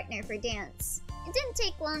reliable partner for dance. It didn't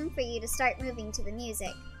take long for you to start moving to the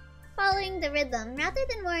music, following the rhythm rather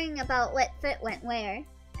than worrying about what foot went where.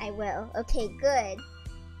 I will. Okay, good.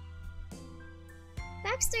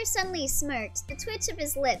 Baxter suddenly smirked, the twitch of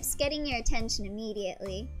his lips getting your attention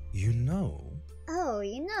immediately. You know. Oh,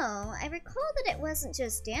 you know, I recall that it wasn't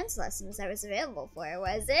just dance lessons I was available for,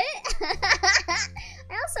 was it?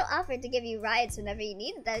 I also offered to give you rides whenever you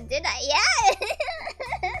needed them, did I?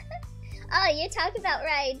 Yeah! Oh, you talk about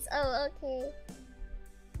rides. Oh, okay.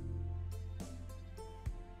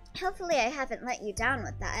 Hopefully I haven't let you down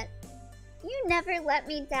with that. You never let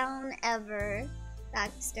me down, ever,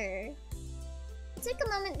 Baxter. It took a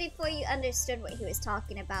moment before you understood what he was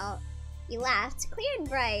talking about. You laughed, clear and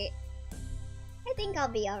bright. I think I'll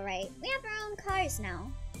be alright. We have our own cars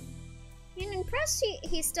now. You're impressed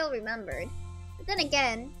he still remembered. But then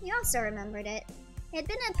again, he also remembered it. It had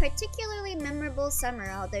been a particularly memorable summer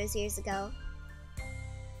all those years ago.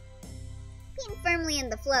 Being firmly in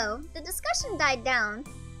the flow, the discussion died down.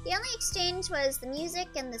 The only exchange was the music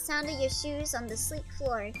and the sound of your shoes on the sleek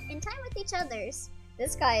floor, in time with each other's.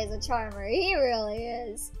 This guy is a charmer, he really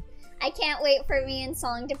is. I can't wait for me and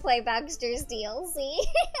Song to play Baxter's DLC.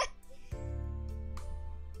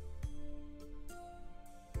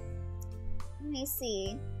 Let me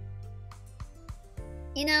see.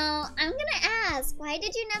 You know, I'm gonna ask, why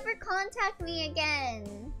did you never contact me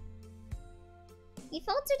again? He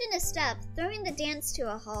faltered in a step, throwing the dance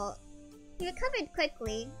to a halt. He recovered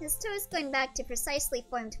quickly, his toes going back to precisely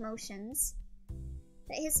formed motions.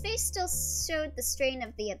 But his face still showed the strain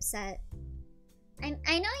of the upset.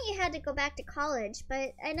 I know you had to go back to college,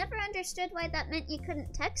 but I never understood why that meant you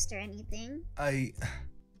couldn't text or anything.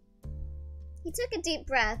 He took a deep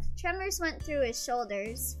breath. Tremors went through his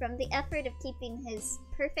shoulders from the effort of keeping his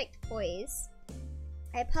perfect poise.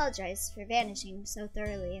 I apologized for vanishing so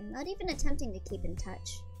thoroughly and not even attempting to keep in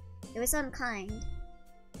touch. It was unkind.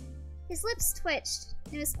 His lips twitched.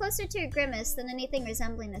 It was closer to a grimace than anything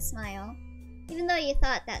resembling a smile, even though you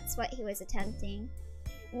thought that's what he was attempting.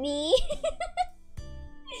 Me?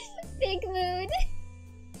 Big mood.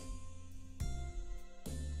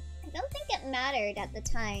 I don't think it mattered at the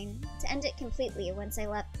time to end it completely once I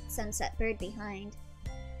left Sunset Bird behind.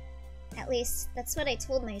 At least, that's what I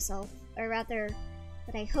told myself, or rather,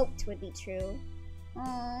 what I hoped would be true.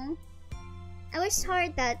 Aww. I wished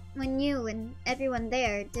hard that when you and everyone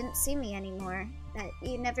there didn't see me anymore, that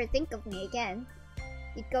you'd never think of me again.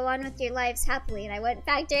 You'd go on with your lives happily and I wouldn't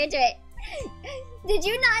factor into it. Did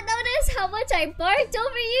you not notice how much I barked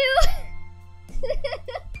over you?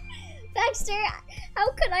 Baxter,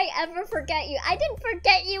 how could I ever forget you? I didn't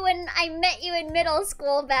forget you when I met you in middle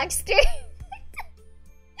school, Baxter.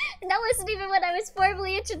 And that wasn't even when I was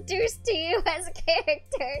formally introduced to you as a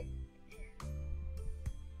character.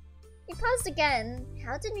 He paused again.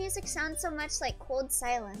 How did music sound so much like cold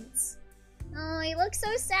silence? Oh, he looks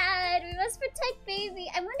so sad. We must protect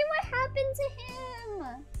baby. I wonder what happened to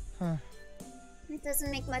him. Huh. It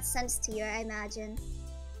doesn't make much sense to you, I imagine.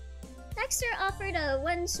 Dexter offered a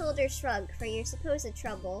one-shoulder shrug for your supposed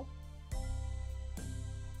trouble.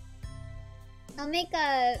 I'll make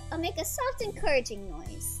a soft, encouraging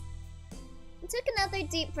noise. He took another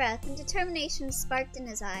deep breath, and determination sparked in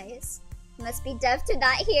his eyes. He must be deaf to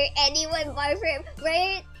not hear anyone bark for him,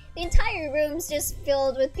 right? The entire room's just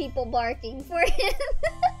filled with people barking for him.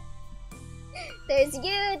 There's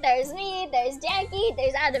you, there's me, there's Jackie,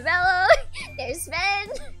 there's Annabella, there's Sven.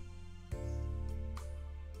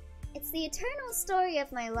 It's the eternal story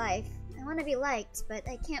of my life. I want to be liked, but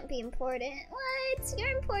I can't be important. What?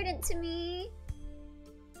 You're important to me.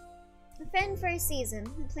 A friend for a season,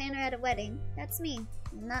 a planner at a wedding. That's me.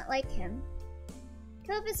 I'm not like him.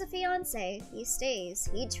 Cove is a fiancé. He stays.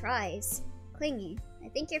 He tries. Clingy. I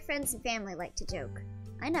think your friends and family like to joke.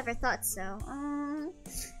 I never thought so.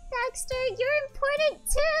 Baxter, you're important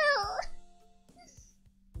too!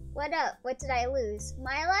 What up? What did I lose?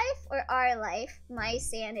 My life or our life? My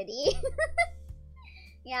sanity.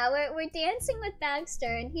 Yeah, we're dancing with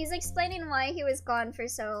Baxter, and he's explaining why he was gone for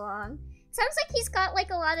so long. Sounds like he's got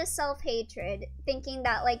like a lot of self-hatred, thinking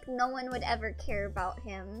that like no one would ever care about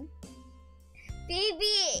him.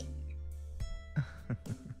 Baby!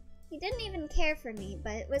 He didn't even care for me,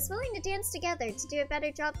 but was willing to dance together to do a better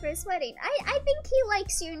job for his wedding. I think he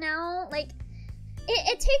likes you now. Like,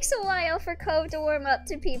 it takes a while for Cove to warm up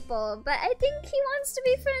to people, but I think he wants to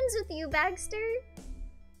be friends with you, Baxter.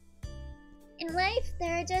 In life,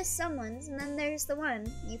 there are just someones, and then there's the one.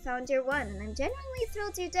 You found your one, and I'm genuinely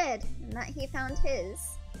thrilled you did, and that he found his.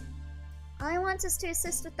 All I want is to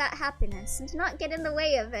assist with that happiness, and to not get in the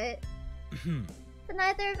way of it. But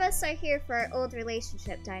neither of us are here for our old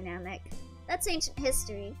relationship dynamic. That's ancient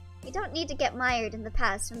history. You don't need to get mired in the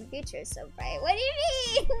past when the future is so bright. What do you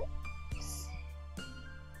mean?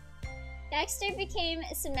 Baxter became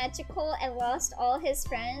symmetrical and lost all his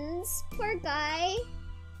friends. Poor guy.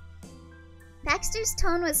 Baxter's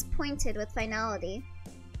tone was pointed with finality.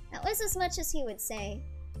 That was as much as he would say.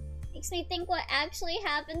 Makes me think what actually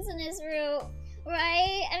happens in his room.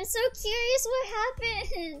 Right? I'm so curious what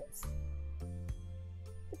happens.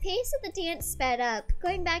 The pace of the dance sped up,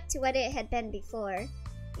 going back to what it had been before.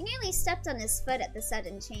 He nearly stepped on his foot at the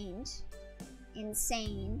sudden change.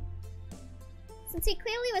 Insane. Since he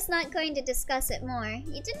clearly was not going to discuss it more,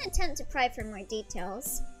 he didn't attempt to pry for more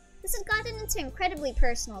details. This had gotten into incredibly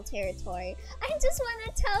personal territory. I just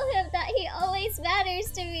want to tell him that he always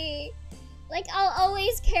matters to me. Like, I'll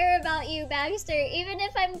always care about you, Baxter, even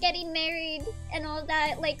if I'm getting married and all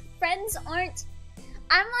that. Like, friends aren't...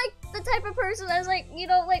 I'm like the type of person that's like, you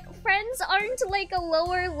know, like, friends aren't like a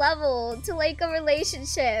lower level to like a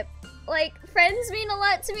relationship. Like, friends mean a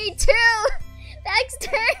lot to me too!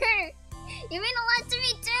 Baxter! You mean a lot to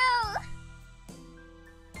me too!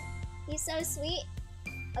 He's so sweet.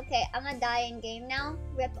 Okay, I'm gonna die in game now.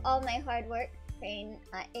 Rip all my hard work. Praying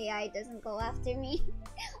AI doesn't go after me.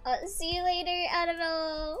 See you later,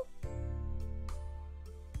 Annabelle.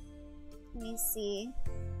 Let me see.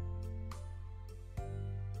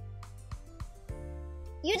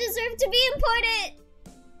 You deserve to be important!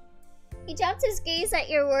 He dropped his gaze at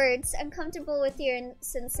your words, uncomfortable with your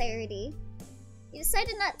sincerity. He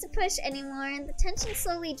decided not to push anymore, and the tension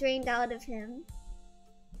slowly drained out of him.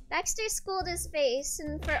 Baxter schooled his face,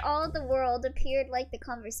 and for all the world appeared like the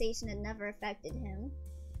conversation had never affected him.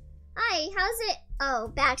 Hi, how's it? Oh,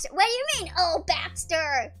 Baxter. What do you mean, oh,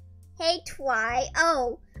 Baxter? Hey, Twy.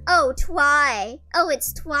 Oh, Twy. Oh,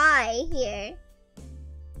 it's Twy here.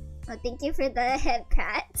 Oh, thank you for the head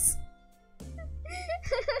pats.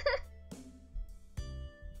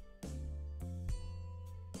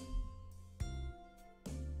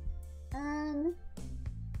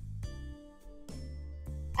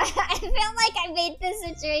 I feel like I made this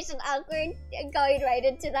situation awkward going right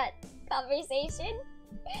into that conversation.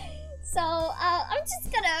 So, I'm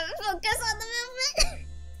just gonna focus on the movement.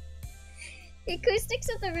 The acoustics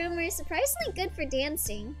of the room were surprisingly good for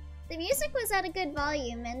dancing. The music was at a good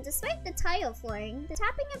volume, and despite the tile flooring, the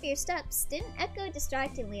tapping of your steps didn't echo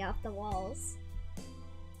distractingly off the walls.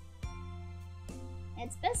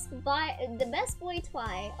 It's the best boy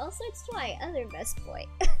Twy. Also, it's Twy, other best boy.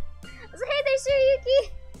 So, hey there, Shirayuki!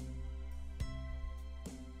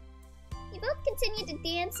 both continued to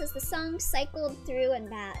dance as the song cycled through and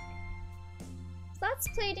back. Thoughts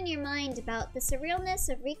played in your mind about the surrealness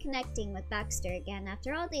of reconnecting with Baxter again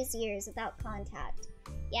after all these years without contact.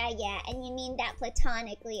 Yeah, and you mean that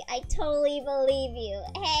platonically. I totally believe you.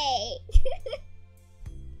 Hey!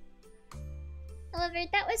 However,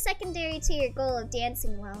 that was secondary to your goal of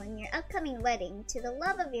dancing well in your upcoming wedding to the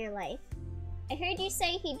love of your life. I heard you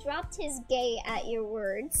say he dropped his gay at your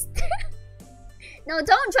words. No,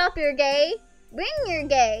 don't drop your gay! Bring your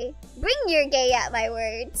gay! Bring your gay at my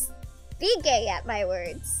words! Be gay at my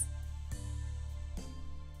words.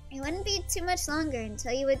 It wouldn't be too much longer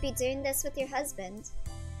until you would be doing this with your husband.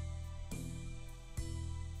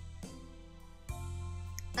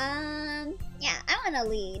 Yeah, I wanna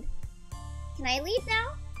lead. Can I lead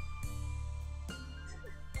now?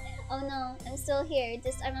 Oh no, I'm still here.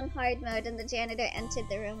 Just I'm on hard mode and the janitor entered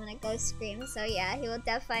the room and a ghost screamed, so yeah, he will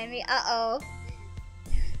def find me. Uh-oh.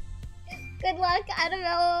 Good luck, I don't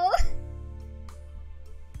know.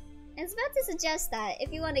 I was about to suggest that,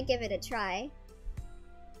 if you want to give it a try.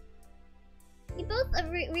 You both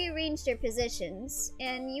rearranged your positions,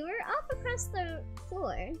 and you were off across the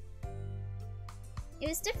floor. It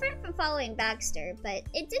was different from following Baxter, but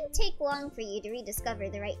it didn't take long for you to rediscover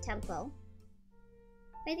the right tempo.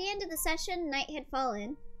 By the end of the session, night had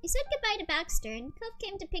fallen. You said goodbye to Baxter, and Cove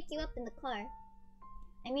came to pick you up in the car.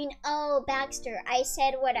 I mean, oh, Baxter, I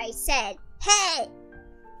said what I said. Hey!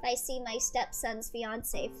 If I see my stepson's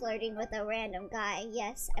fiancé flirting with a random guy,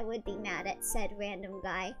 yes, I would be mad at said random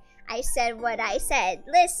guy. I said what I said.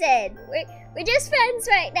 Listen, we're just friends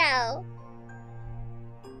right now.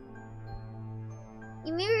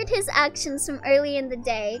 You mirrored his actions from early in the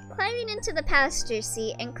day, climbing into the passenger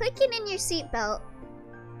seat and clicking in your seatbelt.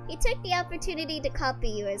 He took the opportunity to copy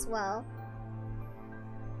you as well.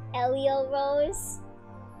 Elio Rose.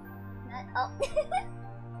 Oh,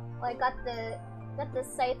 I got the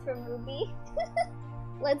scythe from Ruby.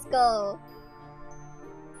 Let's go.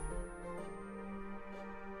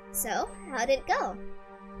 So, how did it go?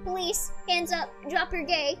 Police, hands up, drop your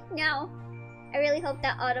gay, now. I really hope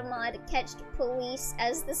that Automod catched police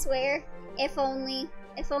as the swear. If only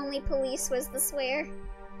police was the swear.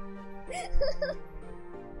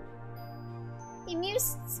 The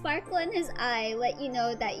amused sparkle in his eye let you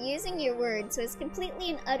know that using your words was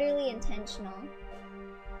completely and utterly intentional.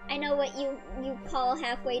 I know what you call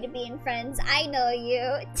halfway to being friends. I know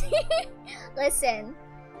you. Listen,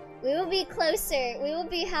 we will be closer. We will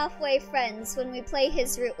be halfway friends when we play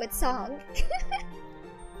his route with song.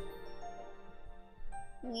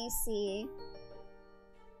 Let me see.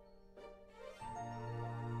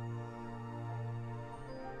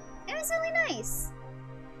 It was really nice.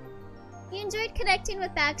 You enjoyed connecting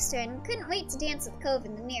with Baxter and couldn't wait to dance with Cove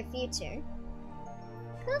in the near future.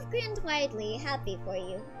 Cove grinned widely, happy for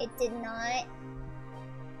you. It did not.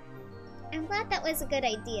 I'm glad that was a good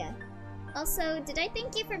idea. Also, did I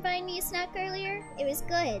thank you for buying me a snack earlier? It was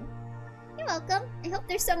good. You're welcome. I hope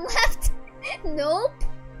there's some left. Nope.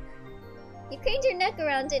 You craned your neck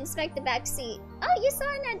around to inspect the back seat. Oh, you saw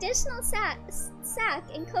an additional sack,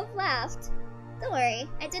 and Cove laughed. Don't worry,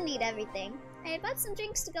 I didn't eat everything. I had bought some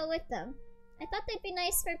drinks to go with them. I thought they'd be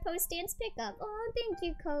nice for post-dance pickup. Oh, thank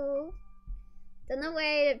you, Cove. Don't know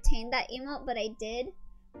where I obtained that emote, but I did.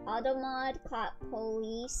 Automod caught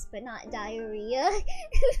police, but not diarrhea.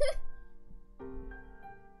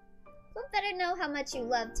 Cove better know how much you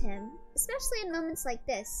loved him, especially in moments like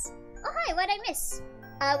this. Oh, hi, what'd I miss?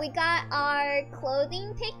 We got our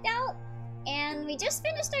clothing picked out, and we just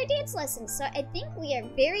finished our dance lesson, so I think we are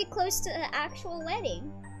very close to the actual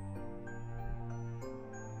wedding.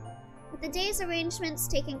 With the day's arrangements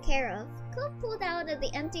taken care of, Cove pulled out of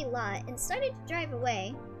the empty lot and started to drive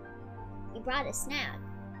away. You brought a snack.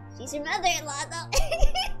 She's your mother-in-law,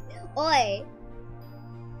 though. Oi.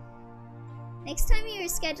 Next time you were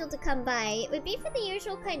scheduled to come by, it would be for the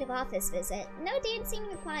usual kind of office visit. No dancing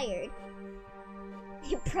required.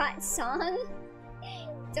 You brought song?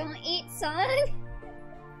 Don't eat song?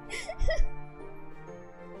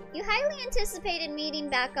 You highly anticipated meeting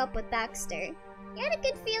back up with Baxter. You had a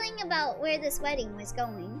good feeling about where this wedding was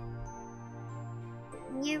going.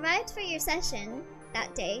 When you arrived for your session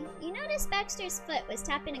that day, you noticed Baxter's foot was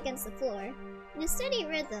tapping against the floor. In a steady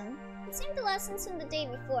rhythm, it seemed the lessons from the day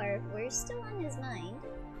before were still on his mind.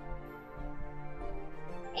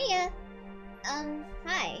 Hey,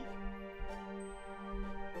 hi.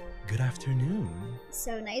 Good afternoon.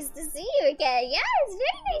 So nice to see you again. Yeah, it's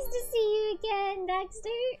very nice to see you again, Baxter.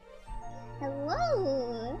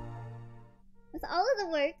 Hello. With all of the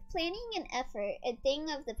work, planning, and effort a thing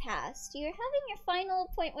of the past, you're having your final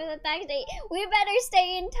appointment with Baxter. We better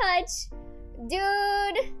stay in touch.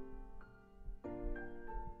 Dude.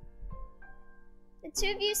 The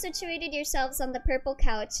two of you situated yourselves on the purple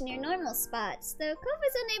couch in your normal spots, though Cove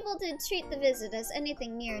was unable to treat the visit as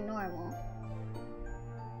anything near normal.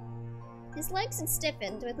 His legs had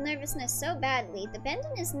stiffened with nervousness so badly, the bend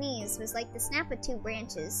in his knees was like the snap of two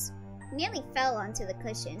branches. He nearly fell onto the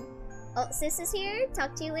cushion. Oh, sis is here.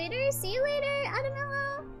 Talk to you later. See you later,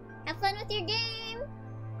 Adamello. Have fun with your game.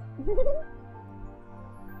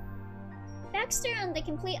 Baxter, on the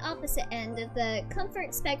complete opposite end of the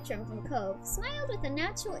comfort spectrum from Cove, smiled with a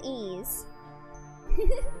natural ease.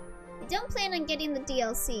 I don't plan on getting the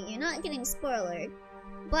DLC, you're not getting spoilered.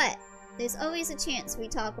 But, there's always a chance we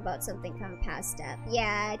talk about something from a past step.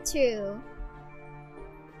 Yeah, true.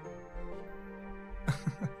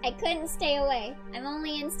 I couldn't stay away. I'm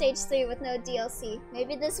only in stage 3 with no DLC.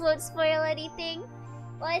 Maybe this won't spoil anything.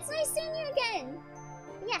 Well, it's nice seeing you again.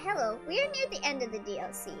 Yeah, hello. We are near the end of the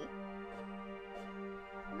DLC.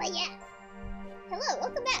 But yeah. Hello,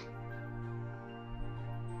 welcome back.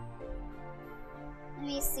 Let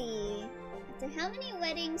me see. After how many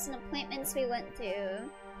weddings and appointments we went through...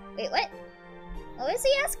 Wait, what? What was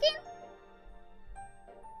he asking?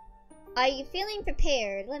 Are you feeling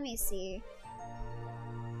prepared? Let me see.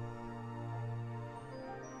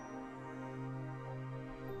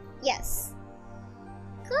 Yes.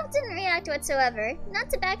 Clove didn't react whatsoever. Not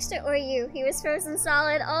to Baxter or you. He was frozen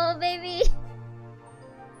solid. Oh, baby!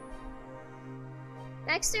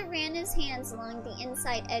 Baxter ran his hands along the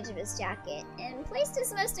inside edge of his jacket and placed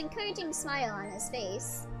his most encouraging smile on his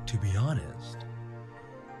face. To be honest.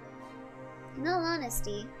 In all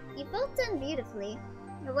honesty, you've both done beautifully.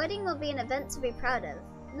 Your wedding will be an event to be proud of,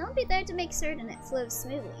 and I'll be there to make certain it flows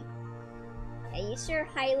smoothly. Yeah, you sure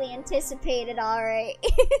highly anticipated, alright.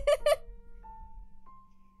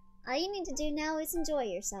 All you need to do now is enjoy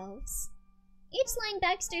yourselves. Each line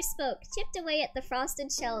Baxter spoke chipped away at the frosted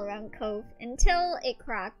shell around Cove until it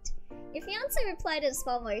cracked. Your fiancé replied in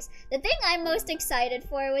small voice. The thing I'm most excited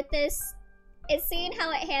for with this is seeing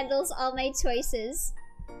how it handles all my choices.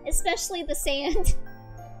 Especially the sand.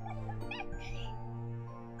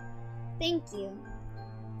 Thank you.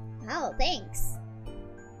 Oh, thanks.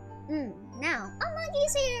 Now. Oh,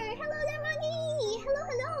 Monkey's here! Hello there, Monkey! Hello,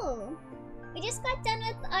 hello! We just got done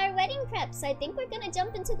with our wedding prep, so I think we're gonna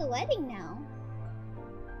jump into the wedding now.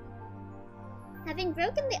 Having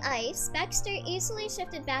broken the ice, Baxter easily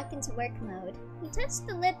shifted back into work mode. He touched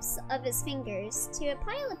the lips of his fingers to a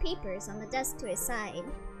pile of papers on the desk to his side.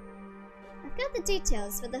 I've got the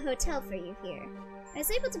details for the hotel for you here. I was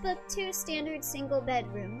able to book 2 standard single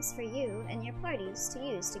bedrooms for you and your parties to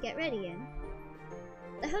use to get ready in.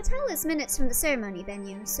 The hotel is minutes from the ceremony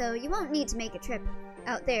venue, so you won't need to make a trip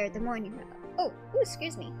out there the morning of.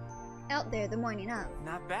 Excuse me. Out there the morning of.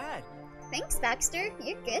 Not bad. Thanks, Baxter.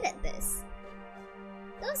 You're good at this.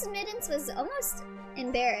 Though Admittance was almost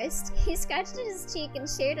embarrassed, he scratched at his cheek and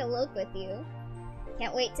shared a look with you.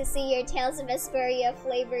 Can't wait to see your Tales of Vesperia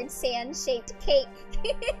flavored sand-shaped cake.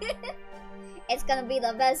 It's gonna be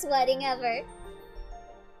the best wedding ever.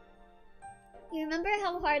 You remember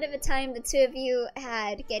how hard of a time the two of you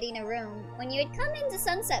had getting a room when you had come into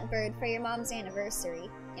Sunset Bird for your mom's anniversary.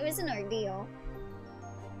 It was an ordeal.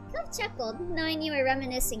 Cove chuckled, knowing you were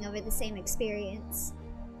reminiscing over the same experience.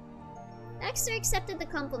 Baxter accepted the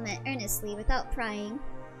compliment earnestly without prying.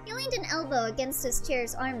 He leaned an elbow against his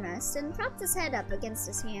chair's armrest and propped his head up against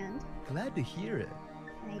his hand. Glad to hear it.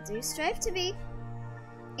 I do strive to be.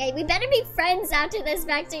 Hey, we better be friends after this,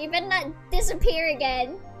 Baxter. You better not disappear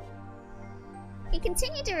again. He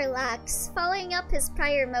continued to relax, following up his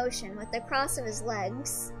prior motion with the cross of his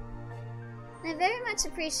legs. I very much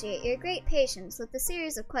appreciate your great patience with the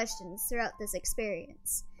series of questions throughout this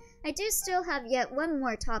experience. I do still have yet one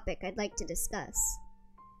more topic I'd like to discuss.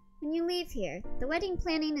 When you leave here, the wedding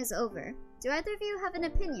planning is over. Do either of you have an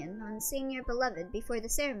opinion on seeing your beloved before the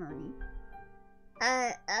ceremony?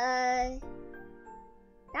 That was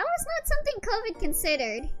not something Cove had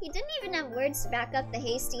considered. He didn't even have words to back up the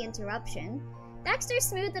hasty interruption. Baxter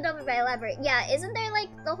smoothed it over by elaborating. Yeah, isn't there like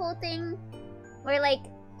the whole thing where like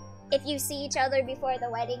if you see each other before the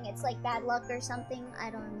wedding, it's like bad luck or something?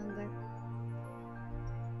 I don't remember.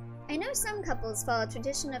 I know some couples follow a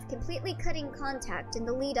tradition of completely cutting contact in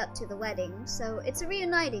the lead up to the wedding, so it's a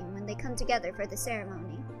reuniting when they come together for the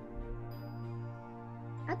ceremony.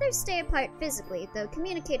 Others stay apart physically, though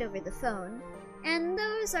communicate over the phone, and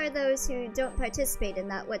those are those who don't participate in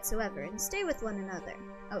that whatsoever and stay with one another.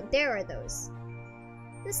 Oh, there are those.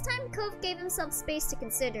 This time Cove gave himself space to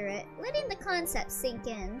consider it, letting the concept sink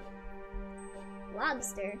in.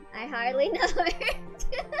 Lobster? I hardly know her.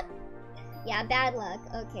 Yeah, bad luck.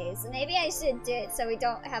 Okay, so maybe I should do it so we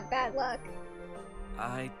don't have bad luck.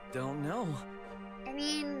 I don't know. I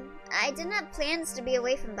mean, I didn't have plans to be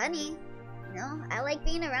away from Bunny. You know, I like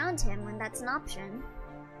being around him when that's an option.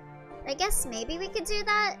 I guess maybe we could do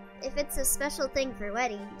that if it's a special thing for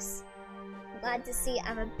weddings. I'm glad to see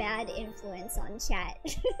I'm a bad influence on chat.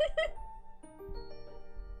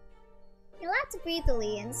 He laughed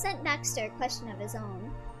breathily and sent Baxter a question of his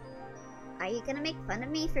own. Are you gonna make fun of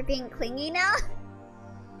me for being clingy now?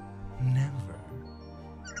 Never.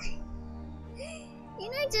 You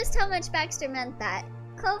know just how much Baxter meant that.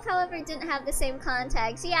 Cove, however, didn't have the same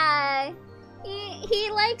context. Yeah, he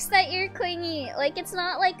likes that you're clingy. Like, it's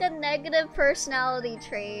not like a negative personality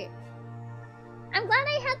trait. I'm glad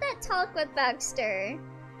I had that talk with Baxter.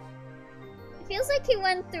 It feels like he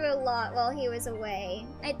went through a lot while he was away.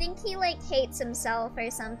 I think he, like, hates himself or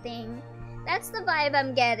something. That's the vibe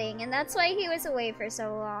I'm getting, and that's why he was away for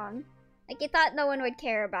so long. Like, he thought no one would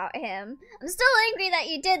care about him. I'm still angry that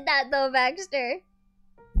you did that, though, Baxter.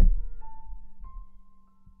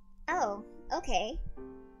 Oh, okay.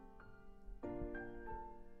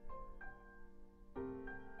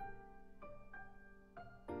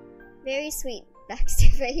 Very sweet, Baxter,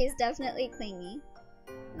 but he's definitely clingy.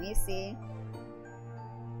 Let me see.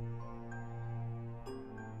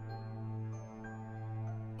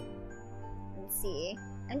 Let's see.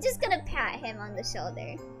 I'm just gonna pat him on the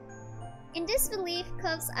shoulder. In disbelief,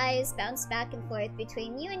 Cove's eyes bounced back and forth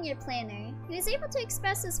between you and your planner. He was able to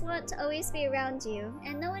express his want to always be around you,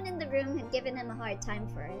 and no one in the room had given him a hard time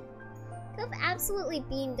for it. Cove absolutely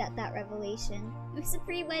beamed at that revelation. It was a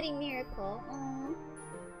pre-wedding miracle. Aww.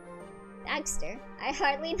 Baxter, I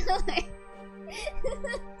hardly know her.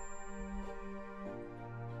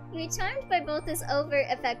 You were charmed by both his overt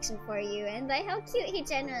affection for you and by how cute he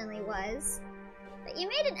genuinely was. But you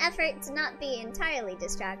made an effort to not be entirely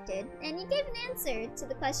distracted, and you gave an answer to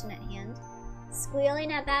the question at hand.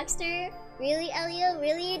 Squealing at Baxter? Really, Elio?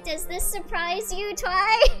 Really? Does this surprise you,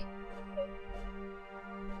 Twy?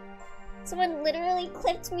 Someone literally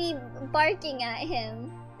clipped me barking at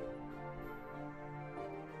him.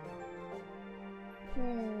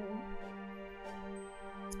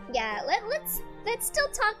 Yeah, let's still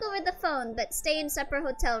talk over the phone, but stay in separate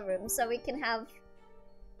hotel rooms so we can have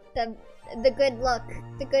the good look,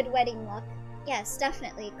 the good wedding look. Yes,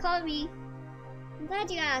 definitely. Call me. I'm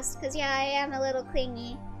glad you asked, because yeah, I am a little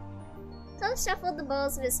clingy. Cole shuffled the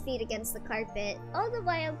balls of his feet against the carpet, all the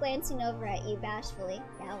while glancing over at you bashfully.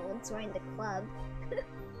 Yeah, we'll join the club.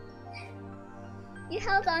 You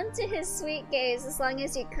held on to his sweet gaze as long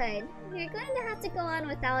as you could. You're going to have to go on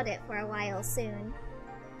without it for a while soon.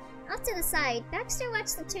 Off to the side, Baxter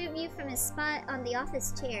watched the two of you from his spot on the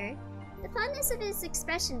office chair. The fondness of his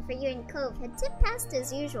expression for you and Cove had tipped past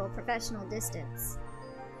his usual professional distance.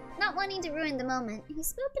 Not wanting to ruin the moment, he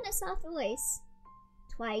spoke in a soft voice.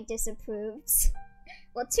 Twy disapproves.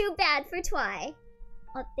 Well, too bad for Twy.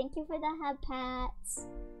 Oh, thank you for the head pats.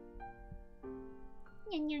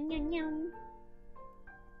 Yum yum yum yum.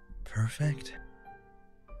 Perfect.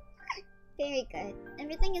 Very good.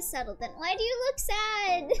 Everything is settled then. Why do you look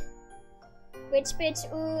sad? Which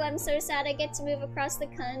bitch? Ooh, I'm so sad I get to move across the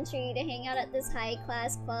country to hang out at this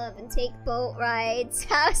high-class club and take boat rides.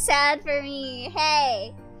 How sad for me.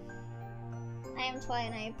 Hey! I am Twy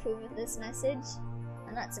and I approve of this message.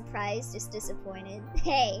 I'm not surprised, just disappointed.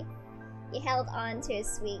 Hey! He held on to his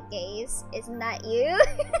sweet gaze. Isn't that you?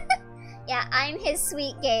 Yeah, I'm his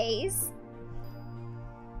sweet gaze.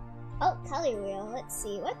 Oh, color wheel. Let's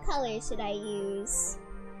see. What color should I use?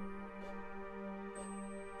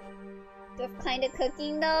 We're kind of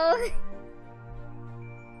cooking though.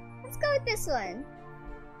 Let's go with this one.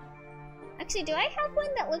 Actually, do I have one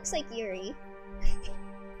that looks like Yuri?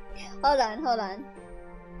 Hold on, hold on.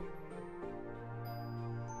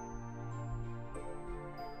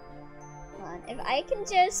 Hold on. If I can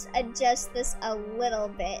just adjust this a little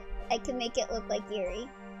bit, I can make it look like Yuri.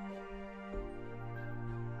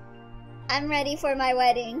 I'm ready for my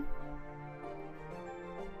wedding.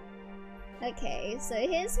 Okay, so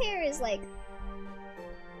his hair is like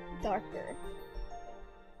darker.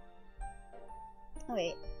 Oh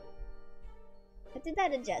wait. What did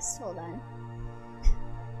that adjust? Hold on.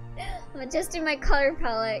 I'm adjusting my color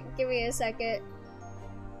palette. Give me a second.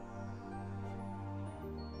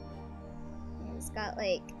 It's got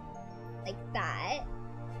like that.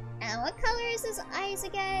 And what color is his eyes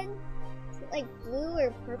again? Is it like blue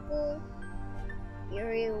or purple?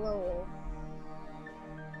 Yuri Lowell.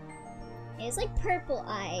 He has like purple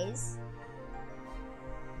eyes.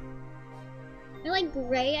 They're like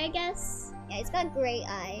gray, I guess. Yeah, he's got gray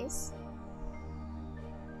eyes.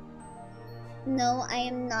 No, I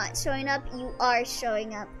am not showing up. You are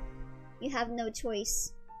showing up. You have no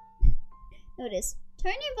choice. Notice,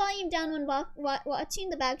 Turn your volume down when watching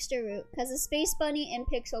the Baxter route, cause the Space Bunny and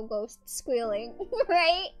Pixel Ghost squealing,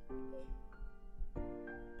 right?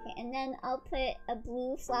 Okay, and then I'll put a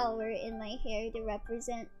blue flower in my hair to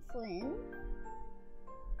represent Flynn.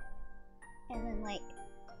 And then like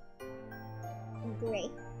gray.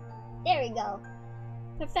 There we go.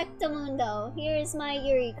 Perfecto mundo. Here is my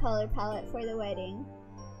Yuri color palette for the wedding.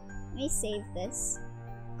 Let me save this.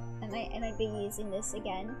 I might be using this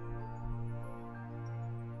again.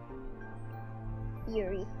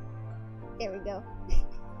 Yuri. There we go.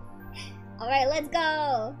 Alright, let's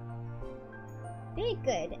go! Very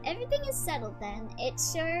good. Everything is settled then. It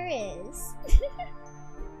sure is.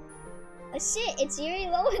 Oh shit, it's Yuri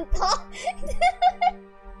Lowenthal!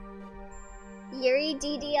 Yuri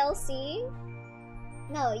DDLC?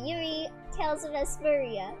 No, Yuri Tales of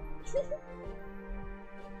Vesperia.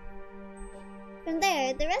 From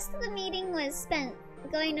there, the rest of the meeting was spent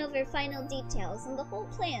going over final details and the whole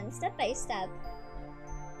plan, step by step.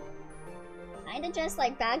 Kinda dressed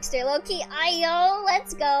like Baxter, low-key Ayo,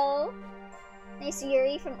 let's go! Nice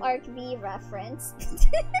Yuri from Arc V reference.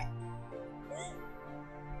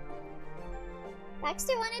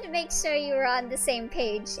 Baxter wanted to make sure you were on the same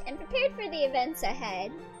page and prepared for the events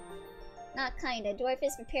ahead. Not kinda, Dwarf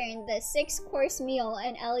is preparing the 6-course meal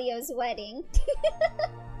and Elio's wedding.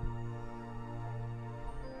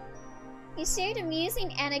 He shared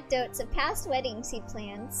amusing anecdotes of past weddings he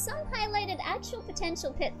planned. Some highlighted actual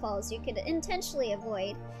potential pitfalls you could intentionally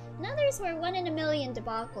avoid, and others were 1-in-a-million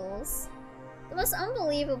debacles. The most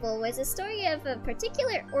unbelievable was a story of a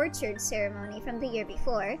particular orchard ceremony from the year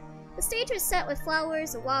before. The stage was set with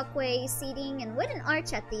flowers, a walkway, seating, and wooden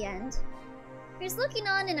arch at the end. He was looking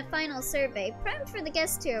on in a final survey, primed for the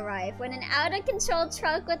guests to arrive, when an out-of-control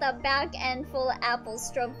truck with a back end full of apples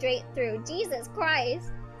drove straight through. Jesus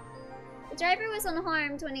Christ! The driver was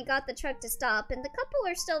unharmed when he got the truck to stop, and the couple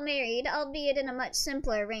were still married, albeit in a much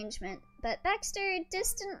simpler arrangement. But Baxter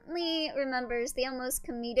distantly remembers the almost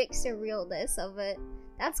comedic surrealness of it.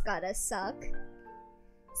 That's gotta suck.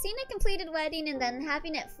 Seeing a completed wedding and then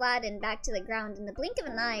having it flattened back to the ground in the blink of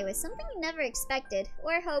an eye was something he never expected,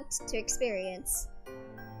 or hoped to experience.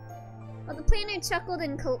 While the planner chuckled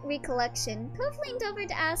in recollection, Cove leaned over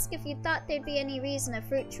to ask if you thought there'd be any reason a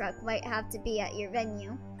fruit truck might have to be at your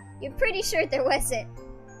venue. You're pretty sure there wasn't.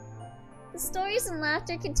 The stories and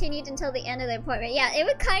laughter continued until the end of the appointment. Yeah, it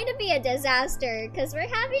would kind of be a disaster, because we're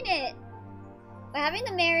having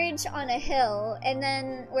the marriage on a hill, and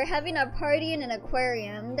then we're having a party in an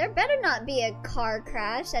aquarium. There better not be a car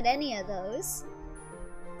crash at any of those.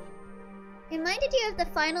 Reminded you of the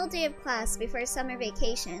final day of class before summer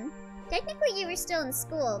vacation. Technically you were still in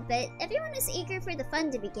school, but everyone was eager for the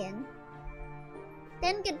fun to begin.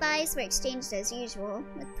 Then goodbyes were exchanged as usual,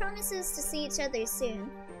 with promises to see each other soon,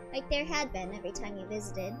 like there had been every time you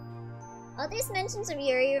visited. All these mentions of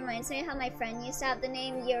Yuri reminds me of how my friend used to have the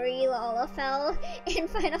name Yuri Lalafell in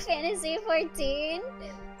Final Fantasy XIV.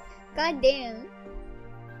 God damn.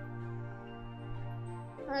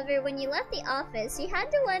 However, when you left the office, you had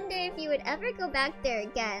to wonder if you would ever go back there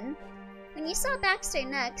again. When you saw Baxter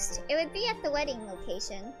next, it would be at the wedding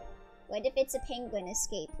location. What if it's a penguin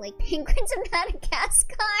escape, like Penguins of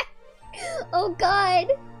Madagascar? Oh god!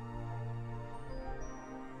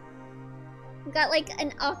 Got like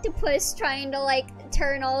an octopus trying to like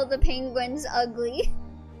turn all the penguins ugly.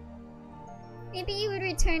 Maybe you would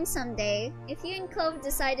return someday, if you and Cove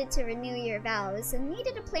decided to renew your vows and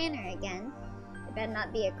needed a planner again. There better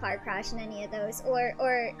not be a car crash in any of those, or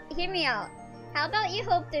hear me out. How about you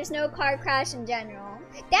hope there's no car crash in general?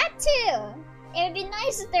 That too! It would be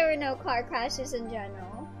nice if there were no car crashes in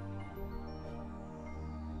general.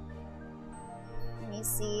 Let me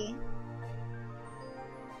see.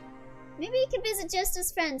 Maybe you could visit just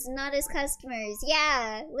as friends and not as customers.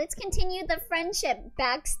 Yeah, let's continue the friendship,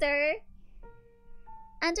 Baxter.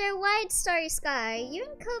 Under a wide, starry sky, you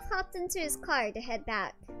and Cove hopped into his car to head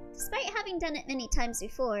back. Despite having done it many times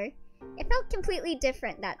before, it felt completely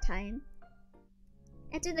different that time.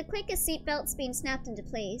 After the click of seatbelts being snapped into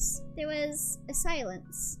place, there was a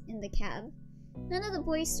silence in the cab. None of the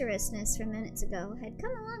boisterousness from minutes ago had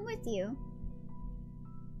come along with you.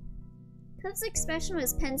 Cove's expression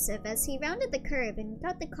was pensive as he rounded the curb and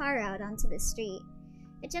got the car out onto the street.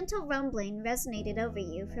 A gentle rumbling resonated over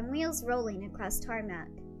you from wheels rolling across tarmac.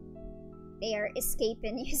 They are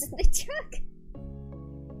escaping using the truck.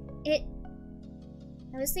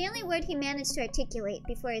 That was the only word he managed to articulate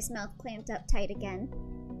before his mouth clamped up tight again.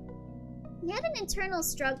 He had an internal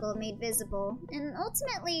struggle made visible, and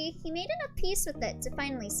ultimately, he made enough peace with it to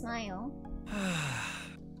finally smile.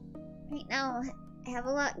 Right now, I have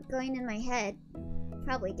a lot going in my head.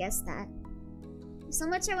 Probably guessed that. There's so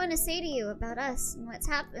much I want to say to you about us and what's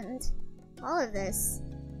happened. All of this.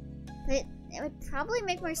 But it would probably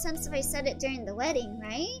make more sense if I said it during the wedding,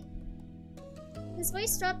 right? His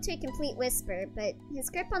voice dropped to a complete whisper, but his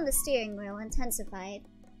grip on the steering wheel intensified.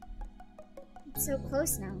 It's so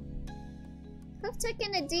close now. Cliff took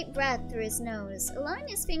in a deep breath through his nose, allowing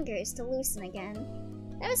his fingers to loosen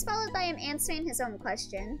again. That was followed by him answering his own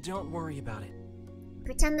question. Don't worry about it.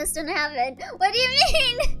 Pretend this didn't happen. What do you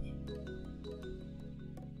mean?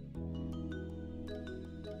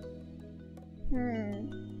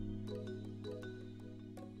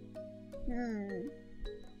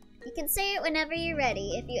 You can say it whenever you're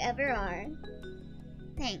ready, if you ever are.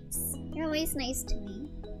 Thanks. You're always nice to me.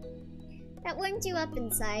 That warmed you up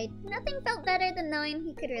inside. Nothing felt better than knowing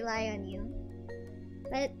he could rely on you.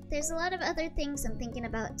 But there's a lot of other things I'm thinking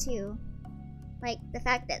about too. Like the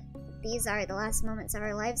fact that these are the last moments of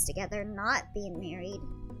our lives together, not being married.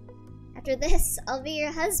 After this, I'll be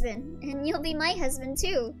your husband, and you'll be my husband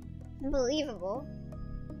too. Unbelievable.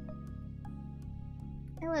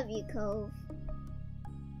 I love you, Cove.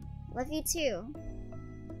 I love you too.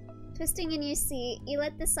 Twisting in your seat, you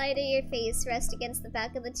let the side of your face rest against the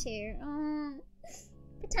back of the chair. Oh,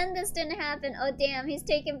 pretend this didn't happen. Oh damn, he's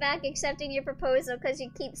taken back accepting your proposal because you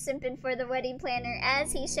keep simping for the wedding planner,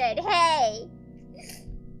 as he should. Hey!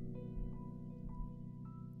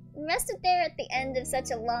 You rested there at the end of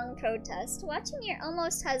such a long protest, watching your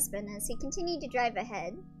almost husband as he continued to drive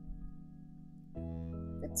ahead.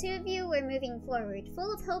 The two of you were moving forward,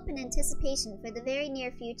 full of hope and anticipation for the very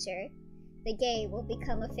near future. The gay will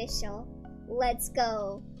become official. Let's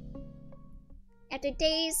go. After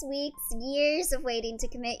days, weeks, years of waiting to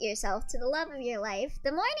commit yourself to the love of your life,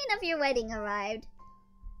 the morning of your wedding arrived.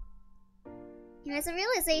 There was a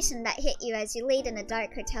realization that hit you as you laid in a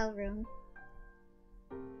dark hotel room.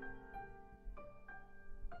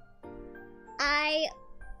 I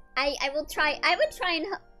would try and,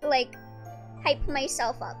 like, hype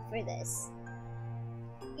myself up for this.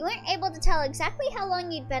 You weren't able to tell exactly how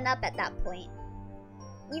long you'd been up at that point.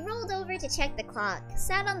 You rolled over to check the clock.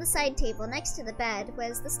 Sat on the side table next to the bed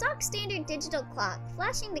was the stock standard digital clock,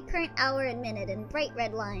 flashing the current hour and minute in bright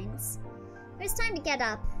red lines. It was time to get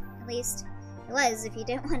up. At least, it was if you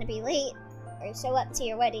didn't want to be late, or show up to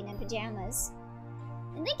your wedding in pajamas.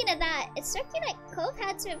 And thinking of that, it struck you that Cove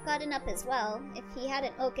had to have gotten up as well, if he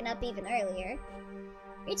hadn't woken up even earlier.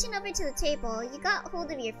 Reaching over to the table, you got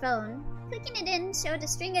hold of your phone. Clicking it in showed a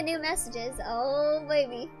string of new messages. Oh,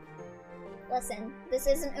 baby. Listen, this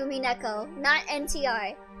isn't Umineko, not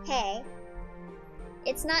NTR. Hey.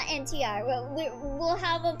 It's not NTR. We'll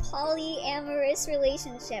have a polyamorous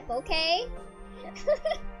relationship, okay?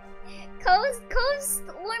 Cove's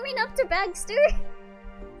warming up to Baxter.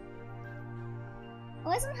 It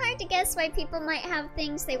wasn't hard to guess why people might have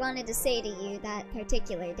things they wanted to say to you that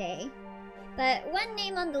particular day. But one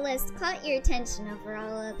name on the list caught your attention over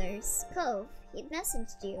all others. Cove. He'd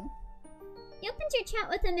messaged you. You opened your chat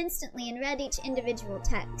with him instantly and read each individual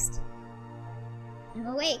text. I'm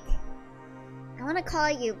awake. I want to call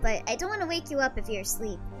you, but I don't want to wake you up if you're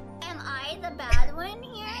asleep. Am I the bad one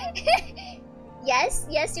here? Yes,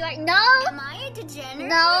 you are. No! Am I a degenerate?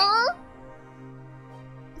 No!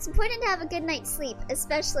 It's important to have a good night's sleep,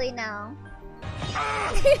 especially now.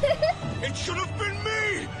 It should have been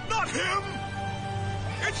me, not him!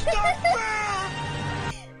 It's not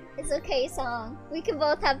fair! It's okay, Song. We can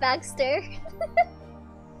both have Baxter.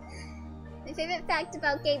 My favorite fact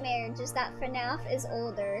about gay marriage is that FNAF is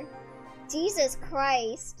older. Jesus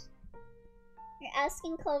Christ. You're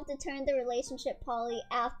asking Cove to turn the relationship poly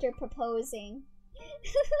after proposing.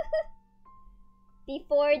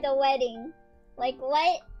 Before the wedding. Like,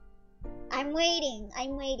 what? I'm waiting,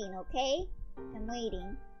 okay? I'm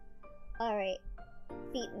waiting. Alright.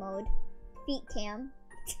 Feet mode. Feet cam.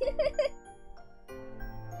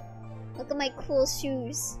 Look at my cool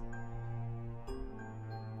shoes.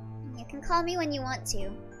 You can call me when you want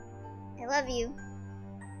to. I love you.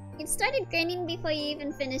 You'd started grinning before you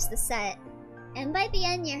even finished the set. And by the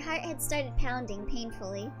end, your heart had started pounding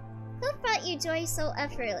painfully. Cove brought you joy so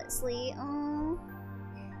effortlessly. Oh.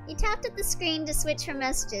 You tapped at the screen to switch from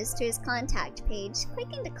messages to his contact page,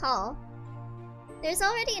 clicking to call. There was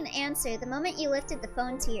already an answer the moment you lifted the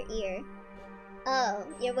phone to your ear. Oh,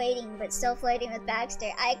 you're waiting but still flirting with Baxter.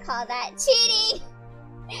 I call that cheating!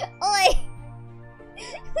 Oi!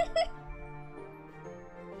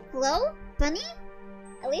 Hello? Bunny?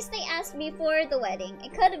 At least they asked before the wedding.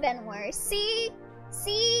 It could have been worse. See?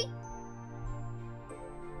 See?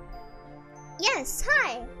 Yes,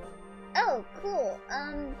 hi! Oh, cool.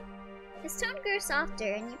 His tone grew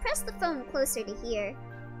softer, and you pressed the phone closer to hear.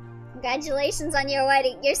 Congratulations on your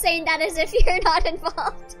wedding. You're saying that as if you're not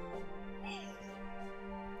involved.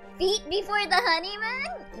 Feet before the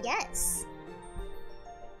honeymoon? Yes.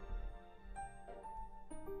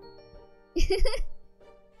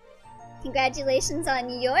 Congratulations on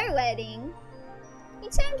your wedding. He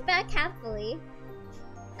turned back happily.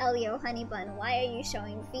 Elio Honeybun, why are you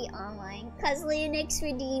showing feet online? 'Cause Leonix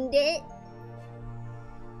redeemed it.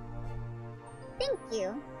 Thank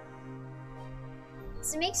you.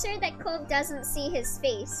 So make sure that Cove doesn't see his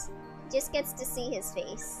face. He just gets to see his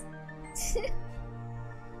face.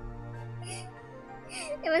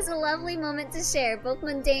 It was a lovely moment to share, both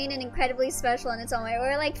mundane and incredibly special in its own way.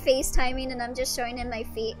 We're like FaceTiming and I'm just showing him my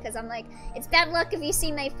feet because I'm like, it's bad luck if you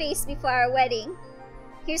see my face before our wedding.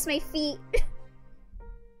 Here's my feet. But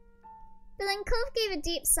then Cove gave a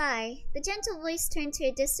deep sigh. The gentle voice turned to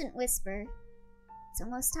a distant whisper. It's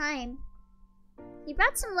almost time. He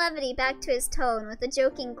brought some levity back to his tone with a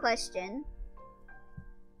joking question.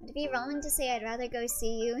 Would it be wrong to say I'd rather go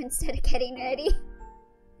see you instead of getting ready?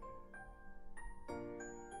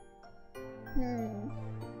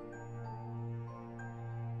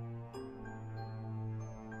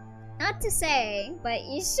 Not to say, but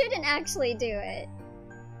you shouldn't actually do it.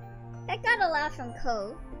 That got a laugh from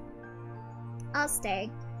Cove. I'll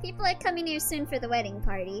stay. People are coming here soon for the wedding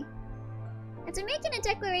party. After making a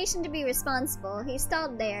declaration to be responsible, he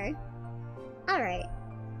stalled there. Alright.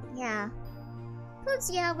 Yeah.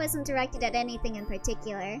 Cove's yeah wasn't directed at anything in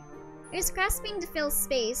particular. It was grasping to fill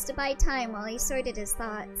space, to buy time while he sorted his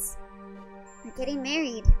thoughts. We're getting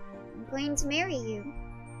married. I'm going to marry you.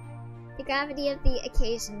 The gravity of the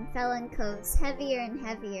occasion fell on Cove heavier and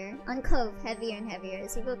heavier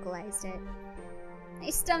as he vocalized it.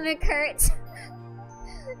 My stomach hurts.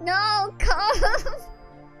 No, Cove!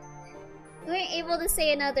 We weren't able to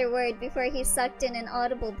say another word before he sucked in an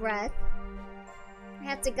audible breath. I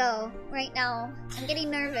have to go, right now. I'm getting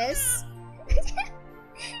nervous.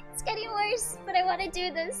 It's getting worse, but I want to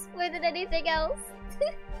do this more than anything else.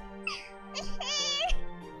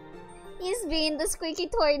 He's being the squeaky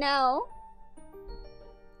toy now.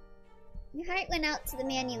 Your heart went out to the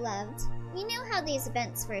man you loved. You knew how these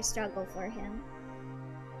events were a struggle for him.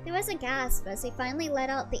 There was a gasp as he finally let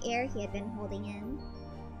out the air he had been holding in.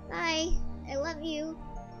 Bye. I love you.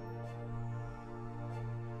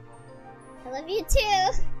 I love you too!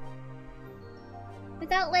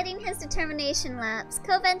 Without letting his determination lapse,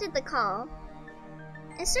 Cove ended the call.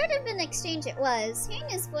 As short of an exchange it was, hearing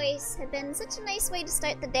his voice had been such a nice way to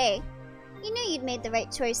start the day. You knew you'd made the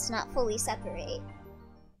right choice to not fully separate.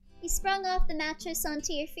 You sprung off the mattress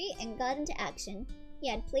onto your feet and got into action.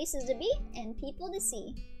 You had places to be and people to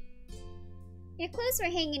see. Your clothes were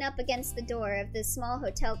hanging up against the door of this small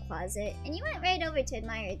hotel closet, and you went right over to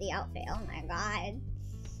admire the outfit. Oh my god.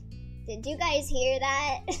 Did you guys hear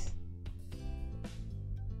that?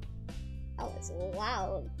 That was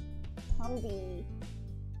loud. Tumby.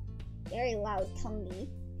 Very loud tumby.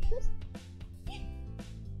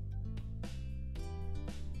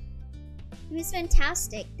 It was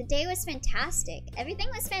fantastic. The day was fantastic. Everything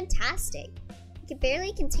was fantastic. You could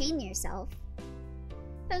barely contain yourself.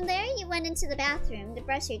 From there, you went into the bathroom to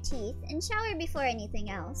brush your teeth and shower before anything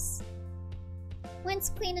else. Once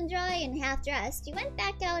clean and dry and half-dressed, you went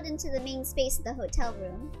back out into the main space of the hotel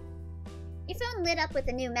room. Your phone lit up with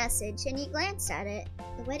a new message, and you glanced at it.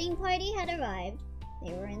 The wedding party had arrived.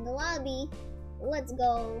 They were in the lobby. Let's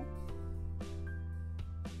go.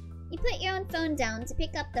 You put your own phone down to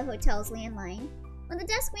pick up the hotel's landline. When the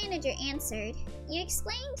desk manager answered, you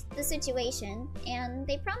explained the situation, and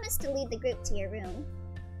they promised to lead the group to your room.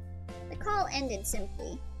 The call ended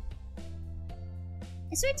simply.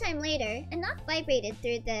 A short time later, a knock vibrated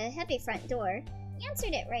through the heavy front door. You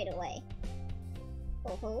answered it right away.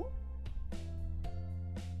 Oh-ho?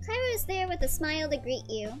 Kyra was there with a smile to greet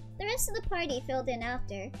you. The rest of the party filled in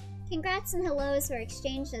after. Congrats and hellos were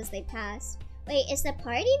exchanged as they passed. Wait, is the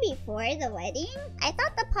party before the wedding? I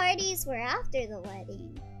thought the parties were after the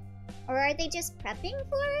wedding. Or are they just prepping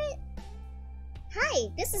for it? Hi,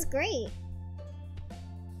 this is great.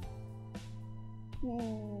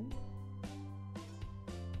 Who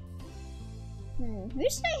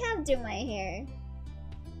should I have do my hair?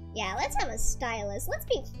 Yeah, let's have a stylist. Let's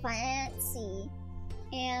be fancy.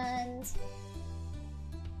 And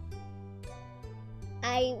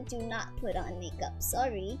I do not put on makeup,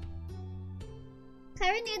 sorry.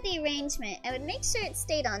 Kyra knew the arrangement and would make sure it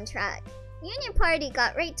stayed on track. You and your party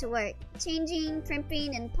got right to work, changing,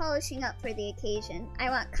 crimping, and polishing up for the occasion. I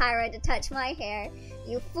want Kyra to touch my hair.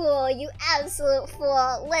 You fool, you absolute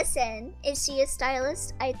fool. Listen, is she a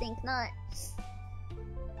stylist? I think not.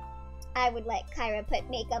 I would let Kyra put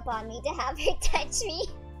makeup on me to have her touch me.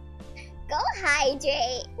 Go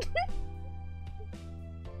hydrate!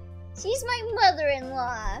 She's my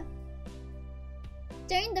mother-in-law!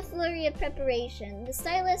 During the flurry of preparation, the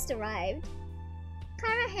stylist arrived.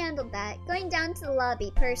 Kyra handled that, going down to the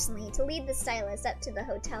lobby personally to lead the stylist up to the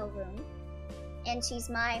hotel room. And she's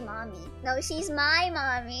my mommy. No, she's my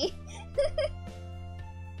mommy!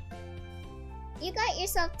 You got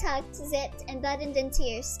yourself tucked, zipped, and buttoned into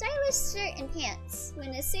your stylish shirt and pants when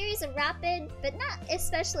a series of rapid, but not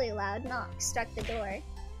especially loud, knocks struck the door.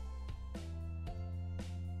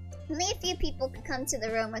 Only a few people could come to the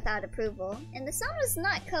room without approval, and the sound was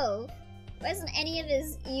not Cove. It wasn't any of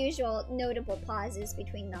his usual notable pauses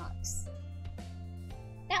between knocks.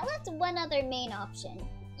 That left one other main option.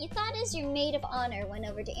 You thought as your maid of honor went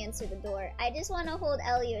over to answer the door. I just want to hold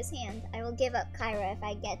Elio's hand. I will give up Kyra if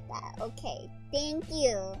I get that. Okay, thank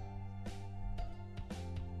you.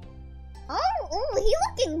 Oh, ooh, he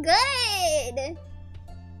looking good!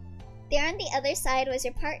 There on the other side was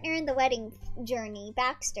your partner in the wedding journey,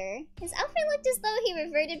 Baxter. His outfit looked as though he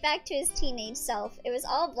reverted back to his teenage self. It was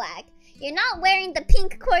all black. You're not wearing the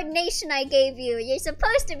pink coordination I gave you. You're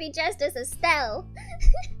supposed to be dressed as Estelle.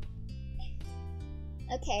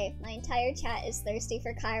 Okay, my entire chat is thirsty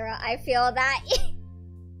for Kyra. I feel that.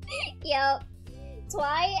 Yep.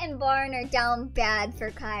 Twy and Barn are down bad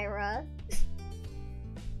for Kyra.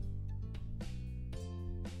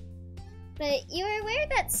 But you were aware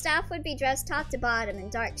that staff would be dressed top to bottom in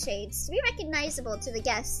dark shades to be recognizable to the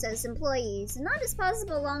guests as employees and not as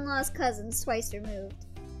possible long-lost cousins twice removed.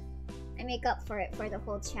 I make up for it for the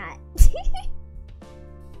whole chat.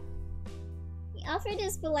 He offered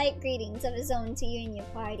his polite greetings of his own to you and your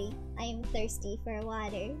party. I am thirsty for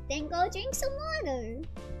water. Then go drink some water.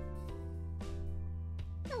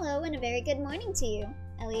 Hello and a very good morning to you.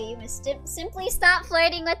 Ellie, you must simply stop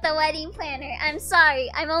flirting with the wedding planner. I'm sorry,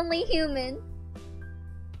 I'm only human.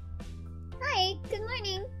 Hi, good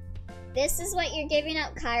morning. This is what you're giving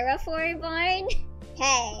up Kyra for, Barn?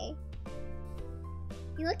 Hey.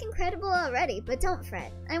 You look incredible already, but don't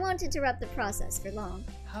fret. I won't interrupt the process for long.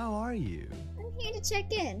 How are you? I'm here to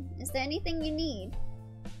check in. Is there anything you need?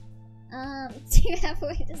 Do you have a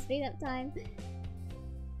way to speed up time?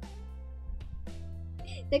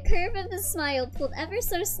 The curve of the smile pulled ever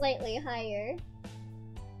so slightly higher.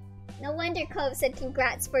 No wonder Cove said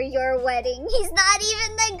congrats for your wedding. He's not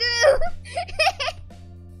even the groom!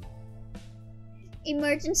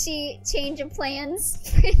 Emergency change of plans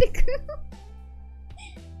for the groom?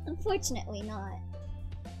 Unfortunately not.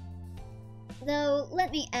 Though,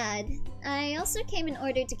 let me add, I also came in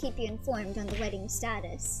order to keep you informed on the wedding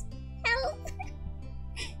status. Help!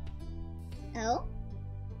 Oh?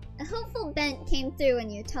 A hopeful bent came through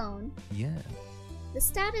in your tone. Yeah. The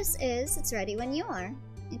status is, it's ready when you are.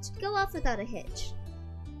 It should go off without a hitch.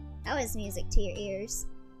 That was music to your ears.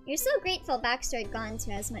 You're so grateful Baxter had gone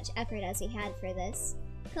to as much effort as he had for this.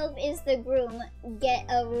 Cove is the groom. Get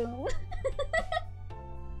a room.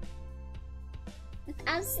 With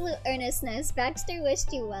absolute earnestness, Baxter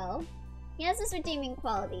wished you well. He has his redeeming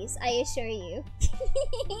qualities, I assure you.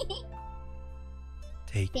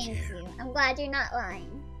 Take Thank care. you. I'm glad you're not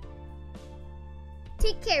lying.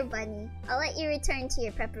 Take care, Bunny. I'll let you return to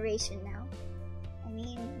your preparation now. I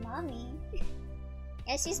mean, Mommy.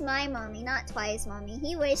 Yeah, she's my mommy, not Twy's mommy.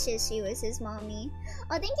 He wishes she was his mommy.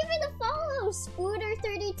 Oh, thank you for the follow,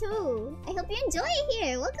 Spooter32. I hope you enjoy it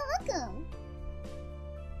here. Welcome, welcome.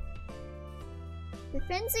 The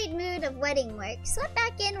frenzied mood of wedding work swept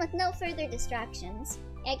back in with no further distractions.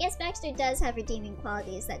 Yeah, I guess Baxter does have redeeming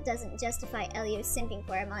qualities that doesn't justify Elio simping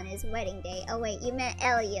for him on his wedding day. Oh wait, you meant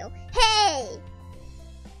Elio. Hey!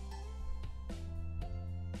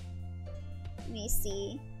 Let me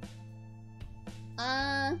see.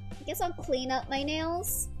 I guess I'll clean up my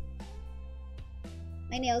nails.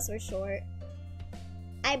 My nails were short.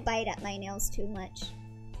 I bite at my nails too much.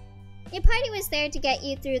 Your party was there to get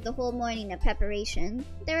you through the whole morning of preparation.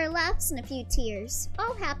 There were laughs and a few tears,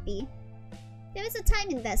 all happy. There was a time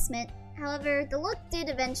investment, however, the look did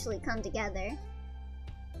eventually come together.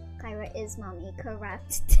 Kyra is mommy,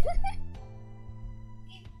 correct.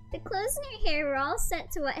 The clothes and your hair were all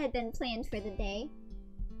set to what had been planned for the day.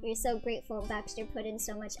 You're so grateful Baxter put in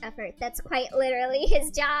so much effort. That's quite literally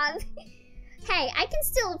his job. Hey, I can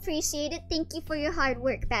still appreciate it. Thank you for your hard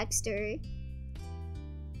work, Baxter.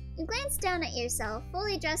 You glanced down at yourself,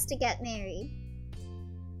 fully dressed to get married.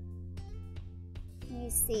 Let me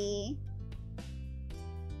see.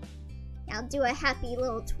 I'll do a happy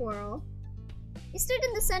little twirl. You stood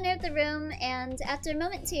in the center of the room, and after a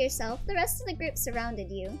moment to yourself, the rest of the group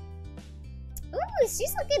surrounded you. Ooh,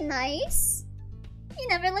 she's looking nice. You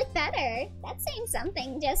never looked better. That's saying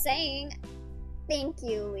something, just saying. Thank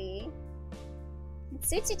you, Lee.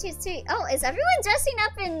 Tsuchi. Oh, is everyone dressing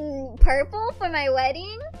up in purple for my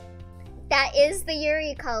wedding? That is the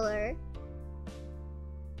Yuri color.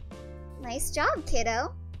 Nice job,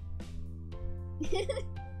 kiddo.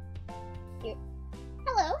 Hello,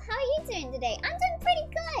 how are you doing today? I'm doing pretty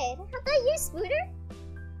good. How about you, Spooter?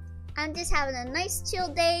 I'm just having a nice chill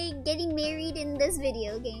day getting married in this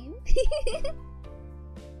video game.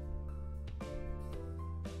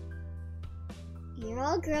 You're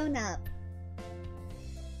all grown up.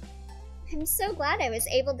 I'm so glad I was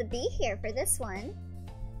able to be here for this one.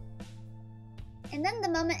 And then the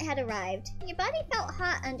moment had arrived. Your body felt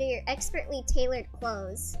hot under your expertly tailored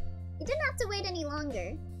clothes. You didn't have to wait any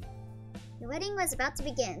longer. Your wedding was about to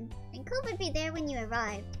begin, and Cole would be there when you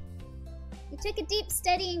arrived. You took a deep,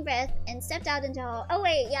 steadying breath and stepped out into hall. Oh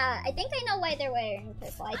wait, yeah, I think I know why they're wearing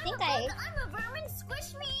purple. I'm a vermin,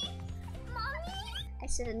 squish me! Mommy! I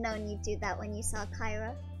should have known you'd do that when you saw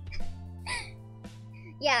Kyra.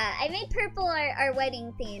 Yeah, I made purple our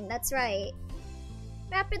wedding theme, that's right.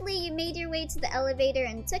 Rapidly, you made your way to the elevator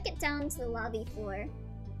and took it down to the lobby floor.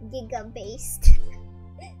 Giga-based.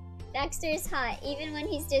 Dexter's hot, even when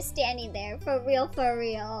he's just standing there. For real, for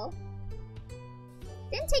real.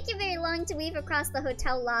 Didn't take you very long to weave across the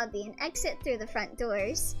hotel lobby and exit through the front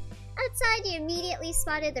doors. Outside, you immediately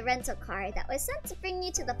spotted the rental car that was sent to bring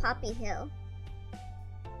you to the Poppy Hill.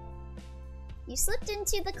 You slipped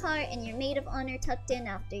into the car and your maid of honor tucked in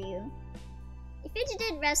after you. You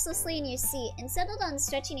fidgeted restlessly in your seat and settled on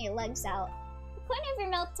stretching your legs out. The corner of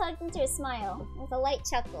your mouth tugged into a smile, with a light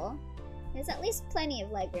chuckle. There's at least plenty of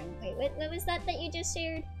legroom. Wait, what was that you just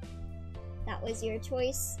shared? That was your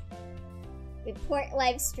choice. Report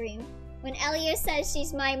livestream. When Elio says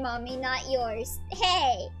she's my mommy, not yours.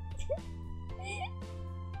 Hey!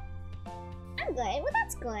 I'm good. Well,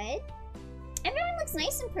 that's good. Everyone looks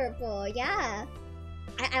nice in purple, yeah.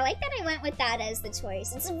 I like that I went with that as the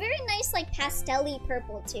choice. It's a very nice, like, pastel-y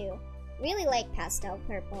purple, too. Really like pastel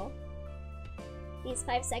purple. These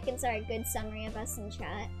 5 seconds are a good summary of us in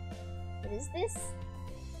chat. What is this?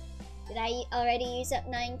 Did I already use up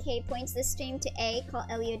 9k points this stream to A, call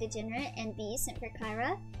Elio degenerate, and B, sent for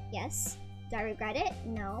Kyra? Yes. Do I regret it?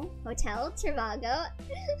 No. Hotel, Trivago.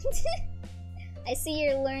 I see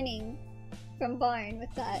you're learning from Barn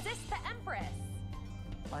with that. Resist the Empress!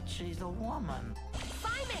 But she's a woman.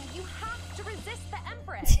 Simon, you have to resist the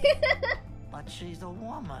Empress! But she's a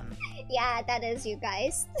woman. Yeah, that is you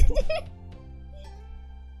guys.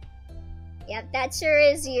 Yep, that sure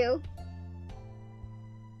is you.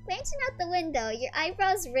 Glancing out the window, your